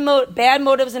 Bad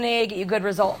motives in AA get you good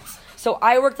results. So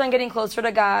I worked on getting closer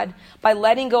to God by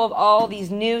letting go of all these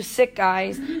new sick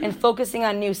guys and focusing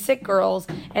on new sick girls.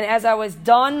 And as I was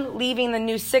done leaving the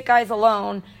new sick guys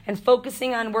alone and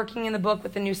focusing on working in the book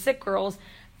with the new sick girls,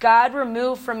 God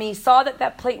removed from me, saw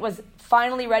that plate was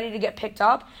finally ready to get picked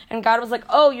up. And God was like,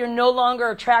 oh, you're no longer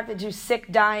attracted to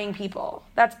sick, dying people.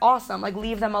 That's awesome. Like,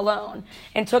 leave them alone.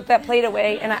 And took that plate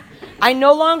away. And I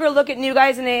no longer look at new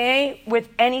guys in AA with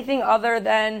anything other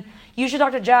than, you should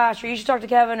talk to Josh, or you should talk to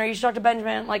Kevin, or you should talk to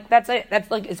Benjamin. Like, that's it. That's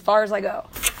like as far as I go.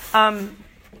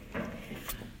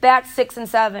 That's 6 and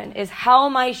 7 is, how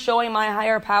am I showing my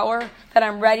higher power that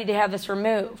I'm ready to have this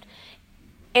removed?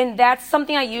 And that's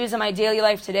something I use in my daily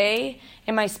life today,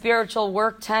 in my spiritual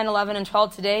work 10, 11, and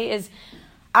 12 today, is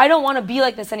I don't want to be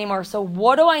like this anymore. So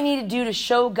what do I need to do to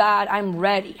show God I'm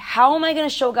ready? How am I going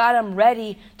to show God I'm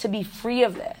ready to be free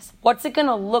of this? What's it going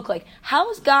to look like? How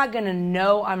is God going to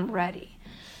know I'm ready?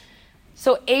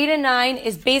 So 8 and 9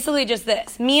 is basically just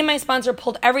this. Me and my sponsor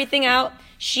pulled everything out.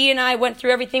 She and I went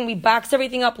through everything. We boxed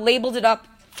everything up, labeled it up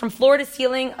from floor to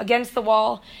ceiling against the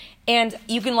wall. And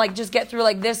you can just get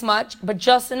through this much, but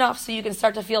just enough so you can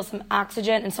start to feel some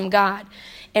oxygen and some God.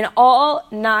 And all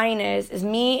 9 is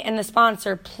me and the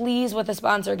sponsor, please with the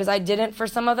sponsor, because I didn't for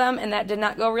some of them, and that did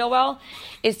not go real well,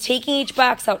 is taking each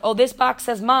box out. Oh, this box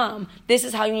says mom. This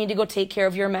is how you need to go take care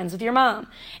of your amends with your mom.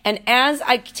 And as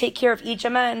I take care of each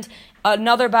amend,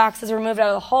 another box is removed out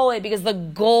of the hallway, because the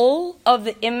goal of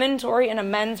the inventory and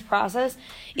amends process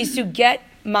is to get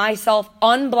myself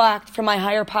unblocked from my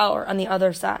higher power on the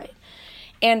other side.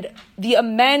 And the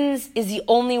amends is the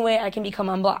only way I can become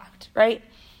unblocked, right?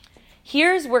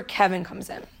 Here's where Kevin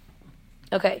comes in.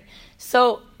 Okay,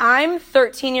 so I'm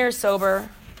 13 years sober,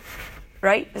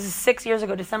 right? This is 6 years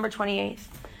ago, December 28th.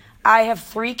 I have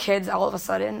 3 kids all of a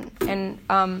sudden, and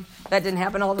that didn't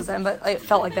happen all of a sudden, but it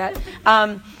felt like that.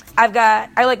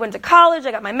 I went to college,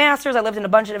 I got my master's, I lived in a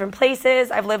bunch of different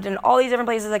places, I've lived in all these different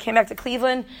places, I came back to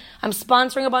Cleveland, I'm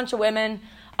sponsoring a bunch of women.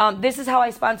 This is how I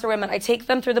sponsor women. I take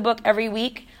them through the book every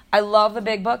week. I love the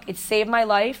big book. It saved my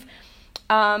life.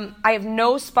 I have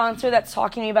no sponsor that's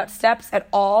talking to me about steps at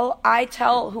all. I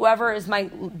tell whoever is my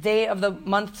day of the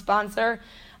month sponsor,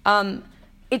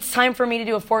 it's time for me to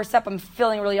do a 4-step. I'm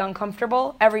feeling really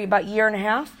uncomfortable every about year and a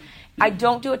half. I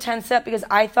don't do a 10-step because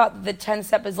I thought the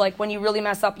 10-step is like when you really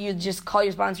mess up, you just call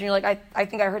your sponsor and you're like, I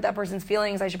think I hurt that person's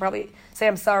feelings. I should probably say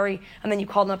I'm sorry. And then you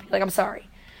call them up, you're like, I'm sorry.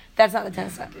 That's not the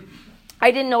 10-step. I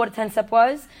didn't know what a 10-step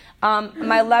was. My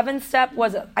 11th step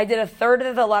was, I did a third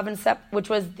of the 11th step, which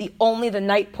was only the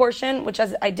night portion, which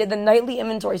I did the nightly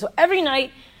inventory. So every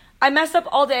night, I messed up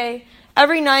all day.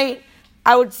 Every night,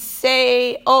 I would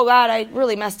say, oh God, I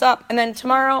really messed up. And then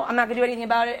tomorrow, I'm not going to do anything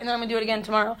about it. And then I'm going to do it again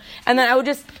tomorrow. And then I would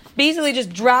just basically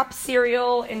just drop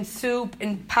cereal and soup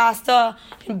and pasta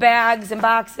and bags and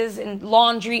boxes and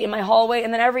laundry in my hallway.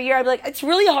 And then every year, I'd be like, it's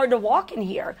really hard to walk in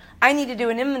here. I need to do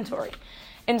an inventory.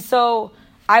 And so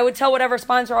I would tell whatever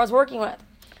sponsor I was working with.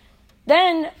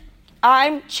 Then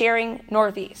I'm chairing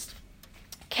Northeast.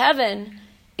 Kevin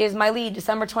is my lead,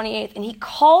 December 28th, and he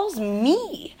calls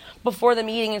me before the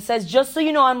meeting and says, just so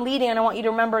you know I'm leading and I want you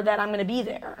to remember that I'm going to be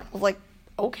there. I was like,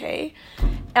 okay.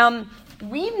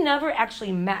 We've never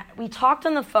actually met. We talked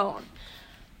on the phone,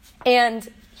 and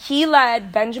he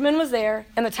led, Benjamin was there,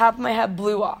 and the top of my head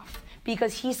blew off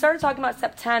because he started talking about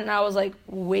step 10, and I was like,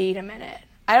 wait a minute.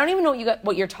 I don't even know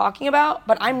what you're talking about,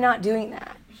 but I'm not doing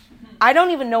that. I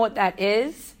don't even know what that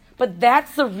is, but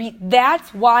that's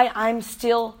why I'm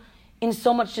still in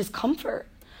so much discomfort.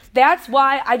 That's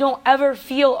why I don't ever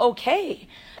feel okay,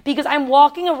 because I'm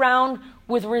walking around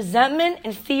with resentment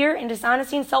and fear and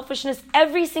dishonesty and selfishness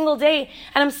every single day,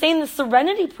 and I'm saying the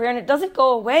serenity prayer, and it doesn't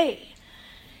go away.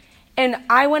 And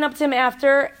I went up to him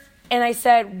after, and I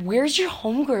said, where's your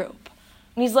home group?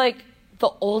 And he's like, the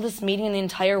oldest meeting in the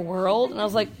entire world. And I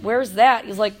was like, where's that?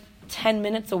 He's like, 10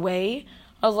 minutes away.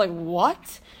 I was like,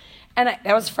 what? And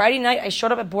that was Friday night. I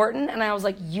showed up at Borton, and I was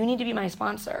like, you need to be my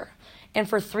sponsor. And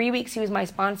for 3 weeks, he was my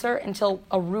sponsor until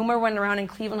a rumor went around in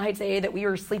Cleveland Heights AA that we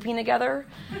were sleeping together.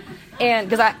 And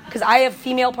because I have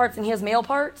female parts and he has male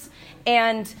parts.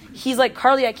 And he's like,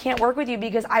 Carly, I can't work with you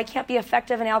because I can't be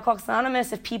effective in Alcoholics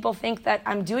Anonymous if people think that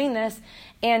I'm doing this.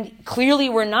 And clearly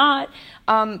we're not.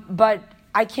 But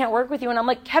I can't work with you. And I'm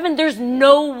like, Kevin, there's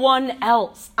no one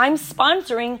else. I'm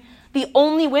sponsoring the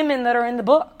only women that are in the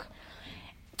book.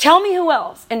 tell me who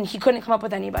else. And he couldn't come up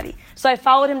with anybody. So I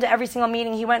followed him to every single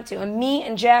meeting he went to. And me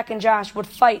and Jack and Josh would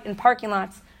fight in parking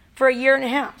lots for a year and a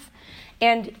half.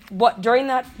 And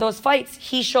during those fights,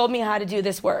 he showed me how to do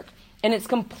this work. And it's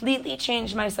completely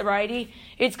changed my sobriety.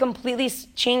 It's completely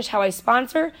changed how I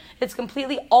sponsor. It's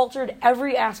completely altered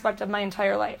every aspect of my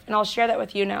entire life. And I'll share that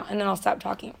with you now, and then I'll stop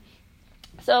talking.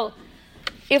 So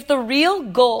if the real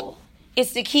goal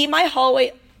is to keep my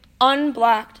hallway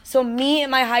unblocked so me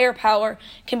and my higher power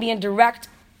can be in direct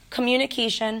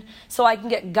communication, so I can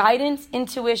get guidance,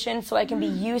 intuition, so I can be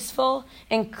useful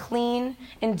and clean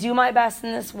and do my best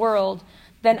in this world,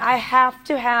 then I have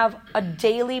to have a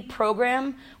daily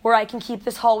program where I can keep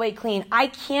this hallway clean. I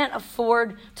can't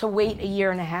afford to wait a year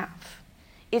and a half.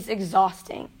 It's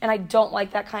exhausting, and I don't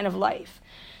like that kind of life.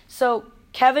 So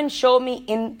Kevin showed me,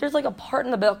 there's like a part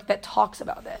in the book that talks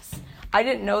about this. I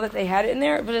didn't know that they had it in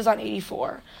there, but it's on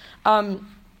 84. And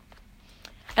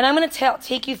I'm going to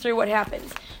take you through what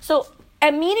happens. So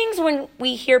at meetings when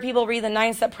we hear people read the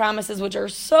 9-step promises, which are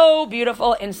so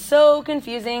beautiful and so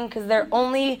confusing because they're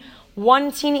only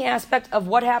one teeny aspect of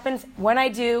what happens when I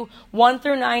do 1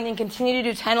 through 9 and continue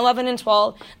to do 10, 11, and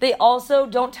 12. They also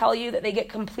don't tell you that they get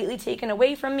completely taken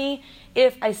away from me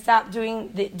if I stop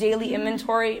doing the daily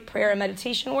inventory, prayer, and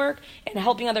meditation work and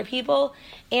helping other people.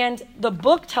 And the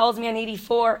book tells me on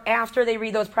 84, after they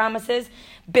read those promises,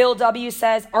 Bill W.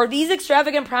 says, are these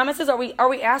extravagant promises? Are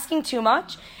we asking too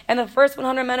much? And the first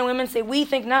 100 men and women say, we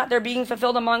think not. They're being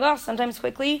fulfilled among us, sometimes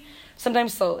quickly,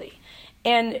 sometimes slowly.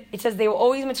 And it says they will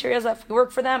always materialize if we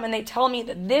work for them. And they tell me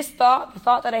that the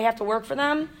thought that I have to work for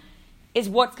them, is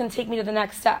what's going to take me to the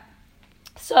next step.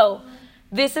 So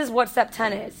this is what step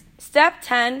 10 is. Step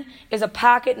 10 is a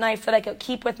pocket knife that I could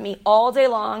keep with me all day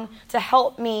long to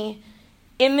help me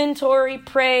inventory,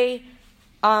 pray,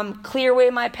 clear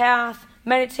away my path,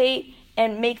 meditate,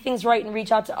 and make things right and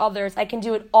reach out to others. I can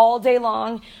do it all day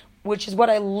long, which is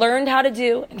what I learned how to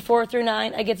do in 4 through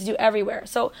 9. I get to do everywhere.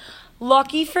 So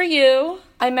lucky for you,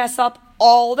 I mess up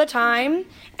all the time,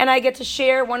 and I get to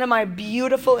share one of my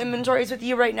beautiful inventories with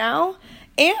you right now.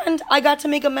 And I got to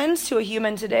make amends to a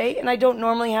human today, and I don't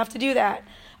normally have to do that.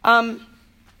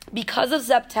 Because of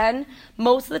step 10,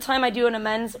 most of the time I do an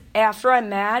amends after I'm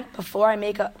mad, before I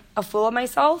make a fool of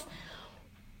myself.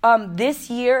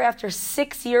 This year, after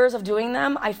 6 years of doing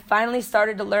them, I finally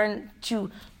started to learn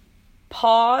to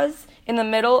pause in the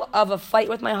middle of a fight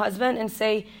with my husband and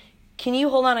say, can you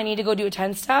hold on? I need to go do a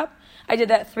 10-step. I did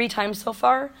that 3 times so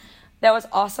far. That was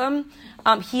awesome.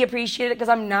 He appreciated it because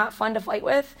I'm not fun to fight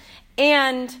with.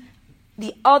 And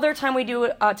the other time we do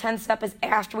a 10-step is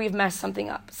after we've messed something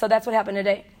up. So that's what happened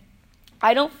today.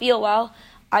 I don't feel well.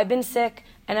 I've been sick,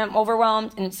 and I'm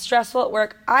overwhelmed, and it's stressful at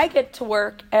work. I get to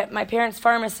work at my parents'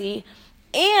 pharmacy,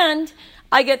 and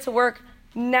I get to work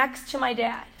next to my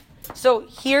dad. So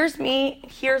here's me,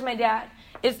 here's my dad.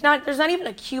 There's not even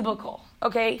a cubicle.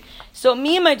 Okay, so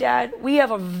me and my dad, we have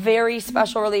a very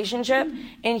special relationship,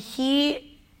 and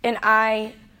he and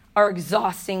I are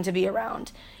exhausting to be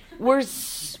around.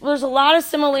 There's a lot of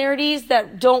similarities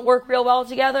that don't work real well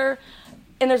together,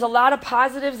 and there's a lot of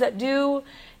positives that do,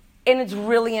 and it's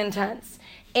really intense.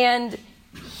 And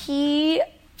he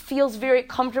feels very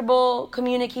comfortable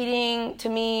communicating to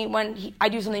me when I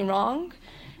do something wrong,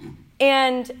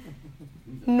 and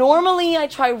normally I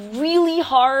try really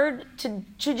hard to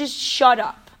just shut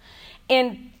up.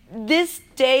 And this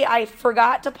day I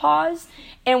forgot to pause.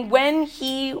 And when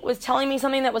he was telling me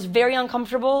something that was very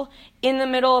uncomfortable in the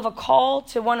middle of a call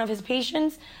to one of his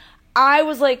patients, I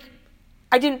was like,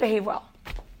 I didn't behave well.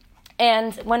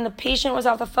 And when the patient was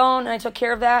off the phone and I took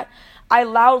care of that, I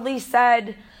loudly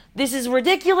said, this is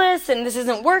ridiculous and this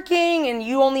isn't working and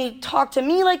you only talk to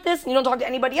me like this and you don't talk to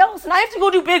anybody else and I have to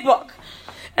go do Big Book.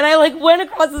 And I went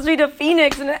across the street to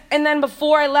Phoenix, and then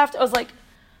before I left, I was like,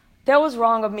 that was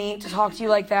wrong of me to talk to you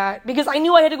like that, because I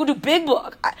knew I had to go do Big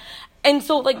Book. And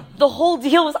so the whole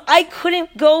deal was I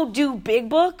couldn't go do Big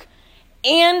Book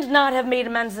and not have made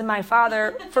amends to my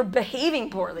father for behaving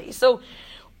poorly. So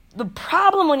the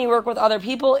problem when you work with other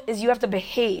people is you have to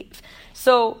behave.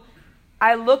 So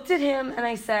I looked at him and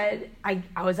I said, I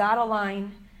was out of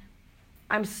line.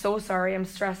 I'm so sorry. I'm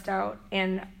stressed out,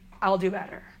 and I'll do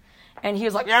better. And he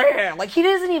was like, yeah. He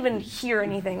doesn't even hear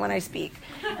anything when I speak.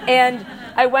 And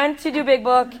I went to do Big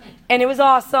Book, and it was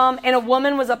awesome. And a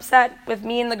woman was upset with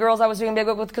me and the girls I was doing Big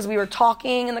Book with because we were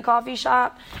talking in the coffee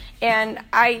shop. And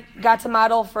I got to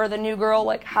model for the new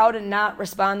girl, how to not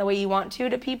respond the way you want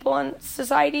to people in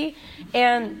society.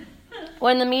 And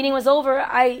when the meeting was over,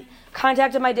 I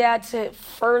contacted my dad to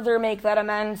further make that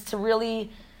amends, to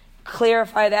really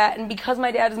clarify that. And because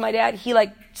my dad is my dad, he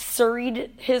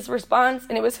surried his response,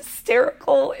 and it was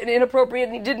hysterical and inappropriate,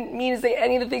 and he didn't mean to say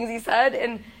any of the things he said,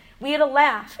 and we had a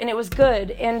laugh, and it was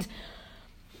good. And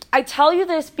I tell you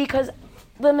this because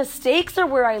the mistakes are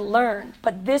where I learn,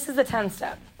 but this is the 10th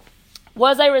step.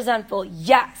 Was I resentful?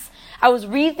 Yes. I was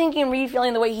rethinking and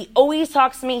refeeling the way he always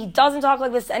talks to me. He doesn't talk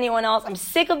like this to anyone else. I'm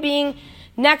sick of being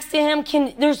next to him.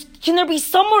 Can there be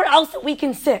somewhere else that we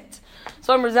can sit?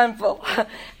 So I'm resentful.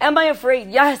 Am I afraid?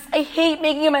 Yes. I hate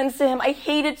making amends to him. I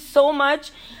hate it so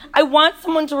much. I want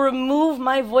someone to remove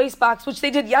my voice box, which they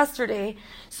did yesterday,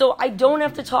 so I don't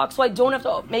have to talk, so I don't have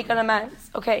to make an amends.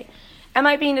 Okay. Am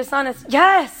I being dishonest?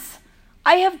 Yes.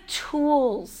 I have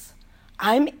tools.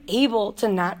 I'm able to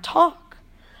not talk.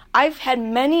 I've had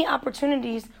many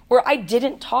opportunities where I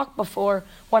didn't talk before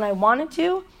when I wanted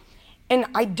to, and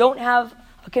I don't have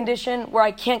a condition where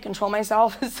I can't control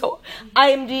myself, so I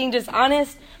am being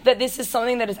dishonest that this is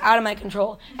something that is out of my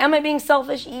control. Am I being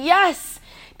selfish? Yes,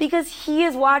 because he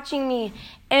is watching me,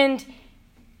 and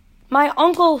my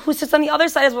uncle who sits on the other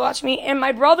side is watching me, and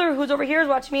my brother who's over here is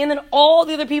watching me, and then all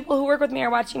the other people who work with me are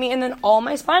watching me, and then all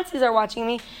my sponsors are watching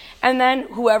me, and then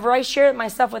whoever I share my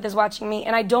stuff with is watching me,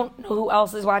 and I don't know who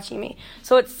else is watching me.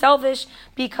 So it's selfish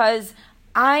because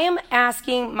I am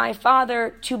asking my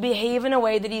father to behave in a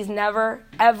way that he's never,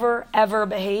 ever, ever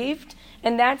behaved,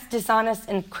 and that's dishonest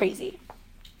and crazy.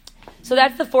 So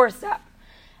that's the 4th step.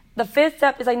 The 5th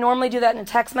step is I normally do that in a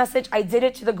text message. I did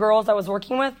it to the girls I was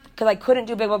working with because I couldn't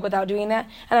do Big Book without doing that,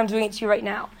 and I'm doing it to you right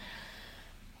now.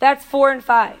 That's 4 and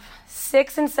 5.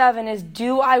 6 and 7 is,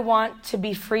 do I want to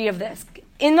be free of this?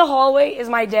 In the hallway is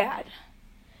my dad.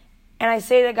 And I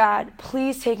say to God,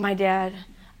 please take my dad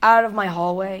out of my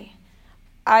hallway.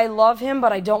 I love him,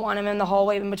 but I don't want him in the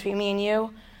hallway in between me and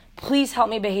you. Please help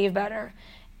me behave better.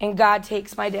 And God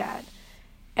takes my dad.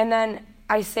 And then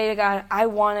I say to God, I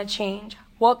want to change.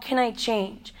 What can I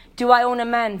change? Do I own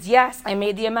amends? Yes, I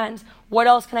made the amends. What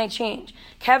else can I change?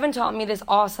 Kevin taught me this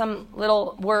awesome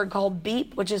little word called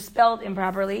BEEP, which is spelled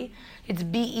improperly. It's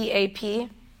BEAP,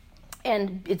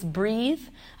 and it's breathe.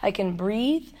 I can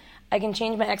breathe. I can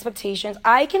change my expectations.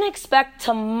 I can expect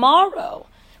tomorrow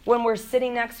when we're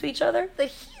sitting next to each other that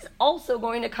he's also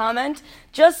going to comment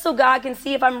just so God can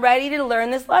see if I'm ready to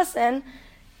learn this lesson.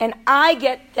 And I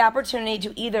get the opportunity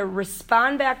to either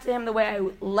respond back to him the way I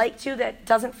would like to that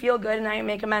doesn't feel good and I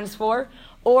make amends for,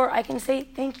 or I can say,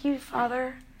 thank you,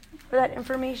 Father, for that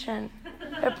information.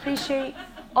 I appreciate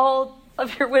all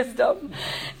of your wisdom.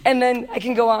 And then I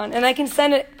can go on. And I can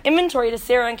send an inventory to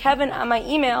Sarah and Kevin on my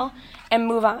email and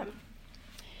move on.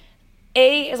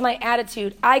 A is my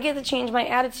attitude. I get to change my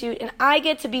attitude, and I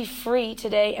get to be free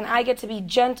today, and I get to be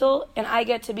gentle, and I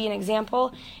get to be an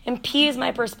example. And P is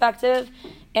my perspective.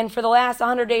 And for the last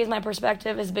 100 days, my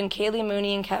perspective has been Kaylee,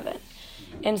 Mooney, and Kevin.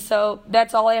 And so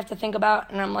that's all I have to think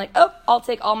about. And I'm like, oh, I'll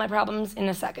take all my problems in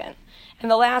a second. And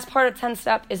the last part of 10th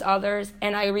step is others.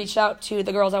 And I reached out to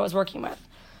the girls I was working with.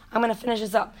 I'm going to finish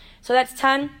this up. So that's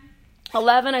 10.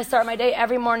 11, I start my day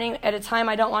every morning at a time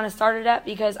I don't want to start it at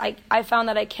because I found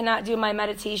that I cannot do my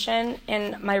meditation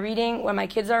and my reading when my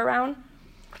kids are around.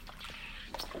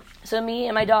 So me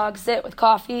and my dog sit with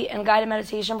coffee and guided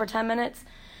meditation for 10 minutes.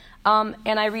 And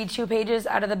I read 2 pages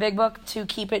out of the Big Book to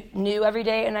keep it new every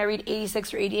day. And I read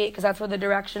 86 or 88 because that's where the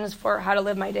directions for how to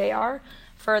live my day are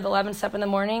for the 11th step in the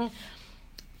morning.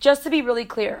 Just to be really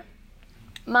clear,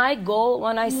 my goal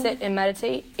when I sit and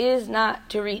meditate is not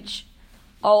to reach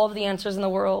all of the answers in the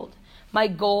world. My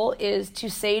goal is to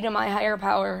say to my higher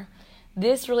power,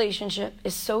 this relationship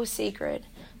is so sacred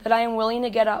that I am willing to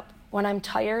get up when I'm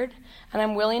tired, and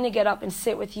I'm willing to get up and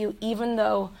sit with you even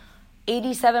though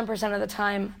 87% of the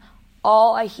time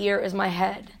all I hear is my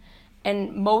head.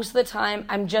 And most of the time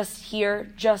I'm just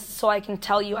here just so I can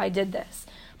tell you I did this.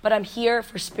 But I'm here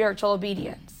for spiritual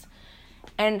obedience.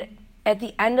 And at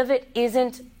the end of it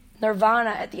isn't nirvana.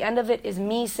 At the end of it is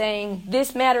me saying,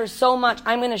 this matters so much.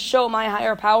 I'm going to show my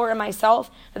higher power and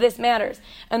myself that this matters.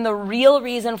 And the real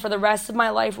reason for the rest of my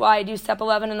life why I do step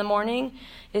 11 in the morning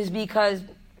is because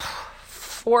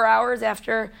 4 hours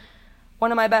after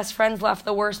one of my best friends left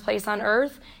the worst place on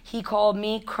earth, he called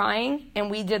me crying, and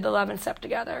we did the 11th step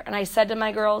together. And I said to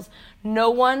my girls,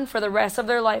 no one for the rest of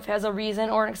their life has a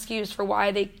reason or an excuse for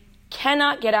why they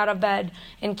cannot get out of bed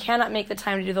and cannot make the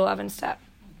time to do the 11th step.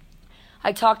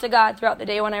 I talk to God throughout the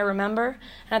day when I remember,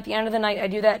 and at the end of the night, I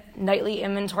do that nightly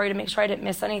inventory to make sure I didn't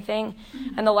miss anything.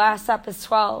 And the last step is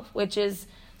 12, which is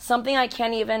something I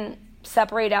can't even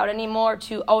separate out anymore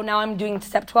to, oh, now I'm doing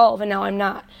step 12, and now I'm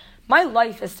not. My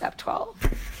life is step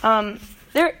 12.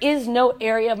 There is no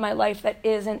area of my life that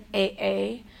isn't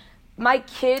AA. My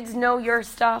kids know your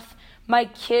stuff. My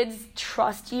kids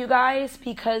trust you guys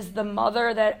because the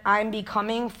mother that I'm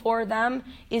becoming for them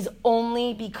is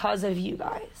only because of you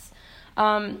guys.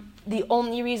 The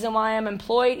only reason why I'm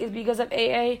employed is because of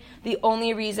AA. The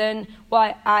only reason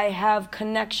why I have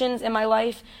connections in my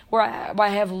life, why I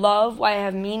have love, why I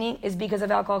have meaning, is because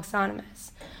of Alcoholics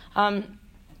Anonymous.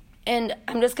 And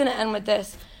I'm just going to end with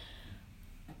this.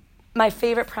 My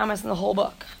favorite promise in the whole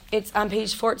book. It's on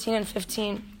page 14 and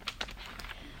 15.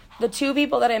 The two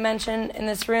people that I mentioned in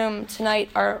this room tonight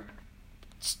are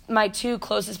my two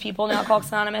closest people in Alcoholics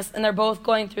Anonymous, and they're both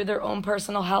going through their own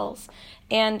personal hells.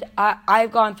 And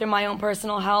I've gone through my own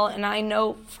personal hell, and I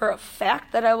know for a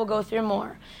fact that I will go through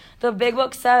more. The big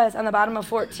book says on the bottom of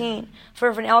 14, for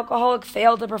if an alcoholic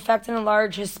failed to perfect and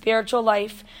enlarge his spiritual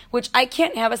life, which I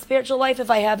can't have a spiritual life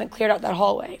if I haven't cleared out that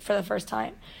hallway for the first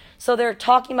time. So they're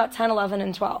talking about 10, 11,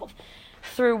 and 12.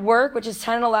 Through work, which is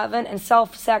 10 and 11, and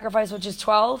self-sacrifice, which is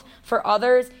 12, for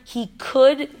others, he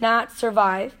could not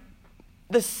survive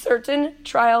the certain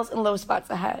trials and low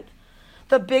spots ahead.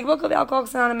 The big book of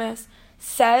Alcoholics Anonymous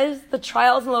says the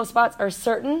trials and low spots are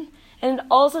certain, and it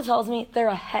also tells me they're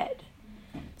ahead.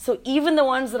 So even the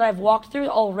ones that I've walked through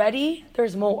already,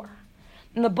 there's more.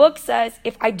 And the book says,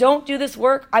 if I don't do this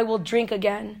work, I will drink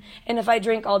again. And if I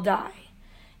drink, I'll die.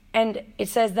 And it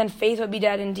says, then faith would be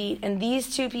dead indeed. And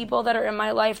these two people that are in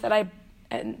my life that I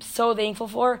am so thankful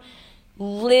for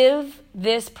live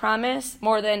this promise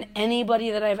more than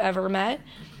anybody that I've ever met.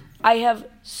 I have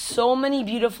so many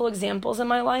beautiful examples in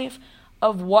my life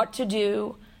of what to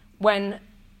do when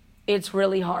it's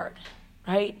really hard,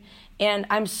 right? And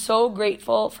I'm so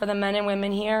grateful for the men and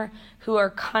women here who are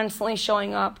constantly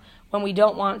showing up when we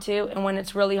don't want to and when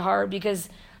it's really hard, because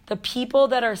the people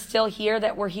that are still here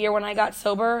that were here when I got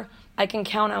sober, I can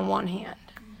count on one hand.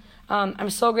 I'm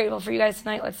so grateful for you guys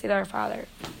tonight. Let's say to our Father.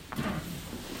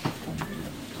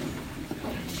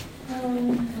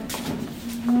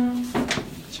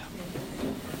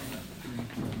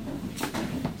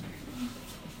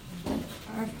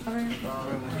 Our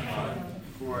Father,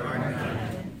 who art in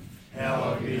heaven,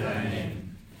 hallowed be thy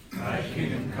name. Thy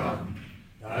kingdom come,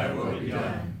 thy will be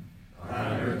done,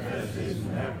 on earth as it is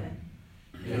in heaven.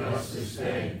 Give us this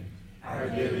day our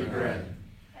daily bread,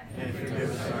 and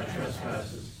forgive us our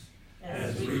trespasses,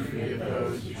 as we forgive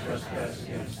those who trespass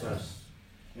against us.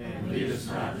 And lead us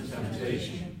not into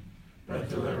temptation, but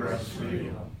deliver us from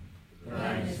evil. For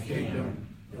thine is the kingdom,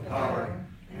 the power,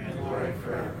 and the glory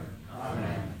forever.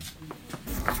 Amen.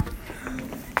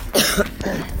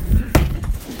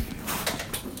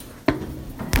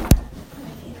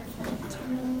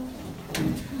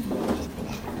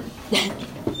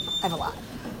 I have a lot.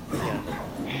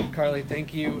 Carly,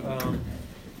 thank you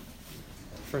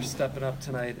for stepping up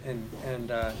tonight and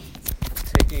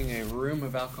taking a room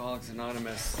of Alcoholics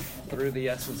Anonymous through the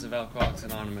essence of Alcoholics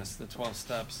Anonymous, the 12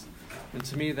 steps. And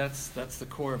to me, that's the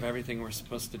core of everything we're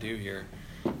supposed to do here.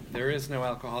 There is no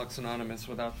Alcoholics Anonymous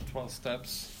without the 12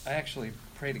 steps. I actually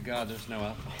pray to God there's no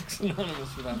Alcoholics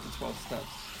Anonymous without the 12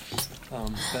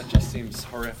 steps. That just seems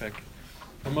horrific.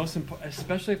 The most important,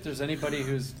 especially if there's anybody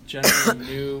who's generally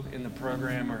new in the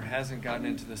program or hasn't gotten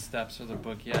into the steps of the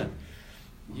book yet,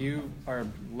 you are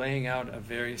laying out a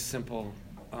very simple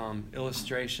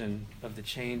illustration of the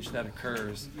change that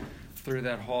occurs through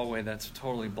that hallway that's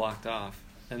totally blocked off.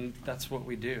 And that's what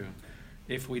we do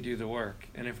if we do the work.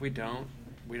 And if we don't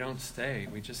stay.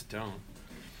 We just don't.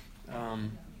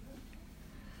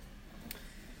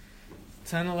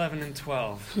 10, 11, and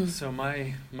 12. So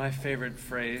my favorite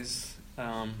phrase,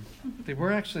 they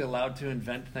were actually allowed to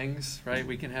invent things, right?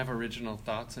 We can have original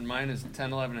thoughts. And mine is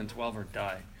 10, 11, and 12 or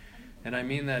die. And I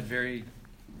mean that very,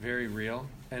 very real.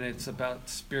 And it's about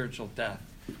spiritual death.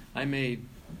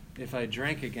 If I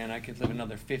drank again, I could live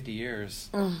another 50 years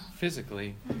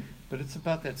physically. But it's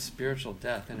about that spiritual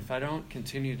death. And if I don't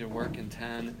continue to work in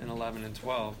 10 and 11 and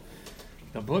 12,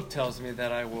 the book tells me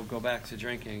that I will go back to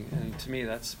drinking. And to me,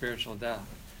 that's spiritual death.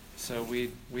 So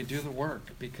we do the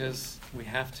work because we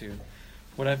have to.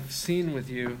 What I've seen with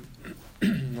you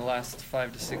in the last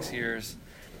 5 to 6 years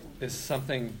is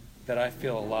something that I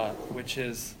feel a lot, which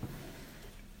is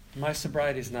my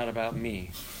sobriety is not about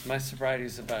me. My sobriety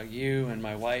is about you and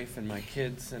my wife and my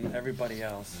kids and everybody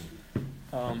else.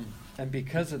 And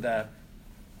because of that,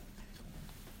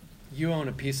 you own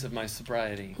a piece of my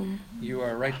sobriety. Mm-hmm. You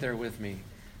are right there with me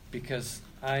because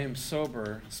I am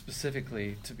sober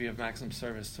specifically to be of maximum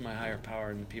service to my higher power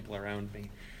and the people around me.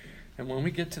 And when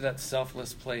we get to that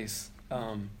selfless place,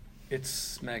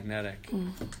 it's magnetic.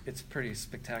 Mm-hmm. It's pretty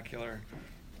spectacular.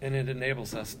 And it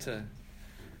enables us to,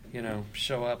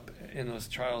 show up in those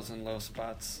trials and low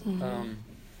spots. Mm-hmm.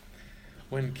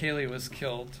 When Kaylee was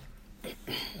killed,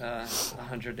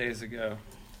 100 days ago.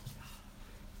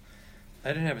 I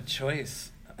didn't have a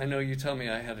choice. I know you tell me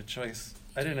I had a choice.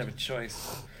 I didn't have a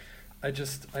choice.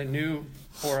 I knew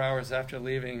 4 hours after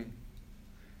leaving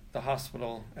the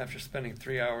hospital, after spending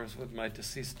 3 hours with my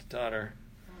deceased daughter,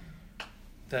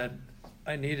 that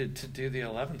I needed to do the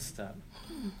 11th step.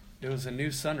 It was a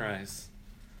new sunrise.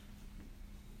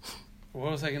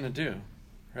 What was I going to do,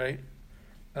 right?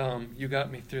 You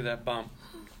got me through that bump,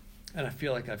 and I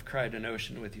feel like I've cried an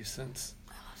ocean with you since.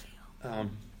 I love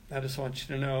you. I just want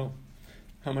you to know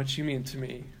how much you mean to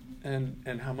me,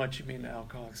 and how much you mean to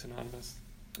Alcoholics Anonymous.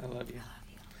 I love you.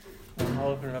 I love you.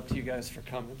 I'll open it up to you guys for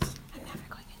comments. I'm never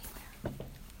going anywhere.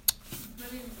 My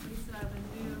name is Lisa. I'm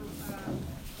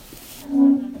a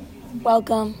new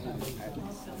Welcome. I've been coming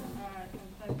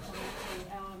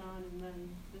to Al-Anon, and then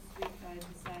this week I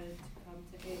decided to come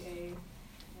to AA,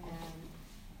 and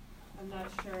I'm not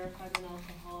sure if I'm an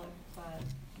alcoholic, but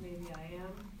maybe I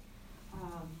am.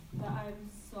 But I'm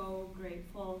so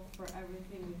grateful for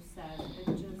everything you've said. It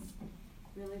just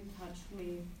really touched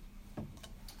me.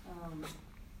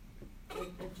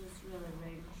 It just really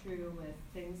rang true with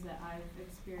things that I've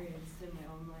experienced in my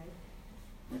own life.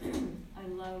 I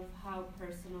love how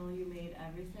personal you made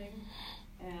everything,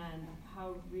 and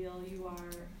how real you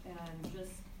are, and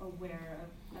just aware of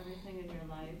everything in your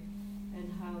life,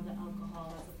 and how the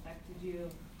alcohol has affected you,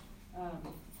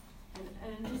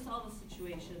 and just all the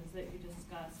situations that you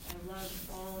discussed. I love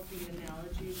all of the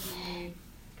analogies you made.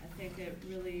 I think it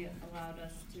really allowed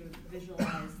us to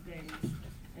visualize things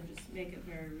and just make it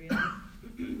very real.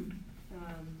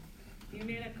 You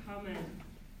made a comment,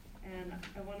 and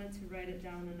I wanted to write it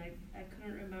down, and I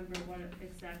couldn't remember what it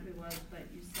exactly was, but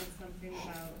you said something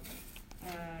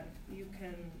about you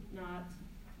can not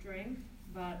drink,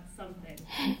 but something.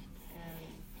 And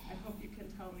I hope you can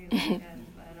tell me that again.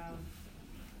 But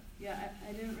yeah,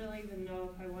 I didn't really even know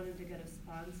if I wanted to get a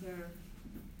sponsor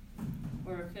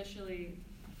or officially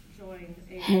join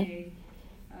AA.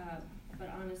 But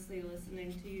honestly,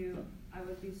 listening to you, I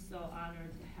would be so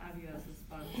honored to have you as a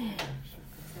sponsor.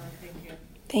 So thank you.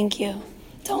 Thank you.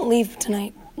 Don't leave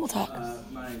tonight. We'll talk.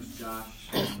 My name's Josh,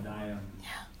 and I am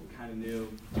kind of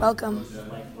new. Welcome.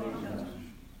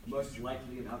 Most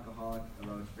likely an alcoholic,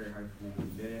 although it's very hard for me to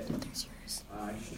admit it. There's yours. I just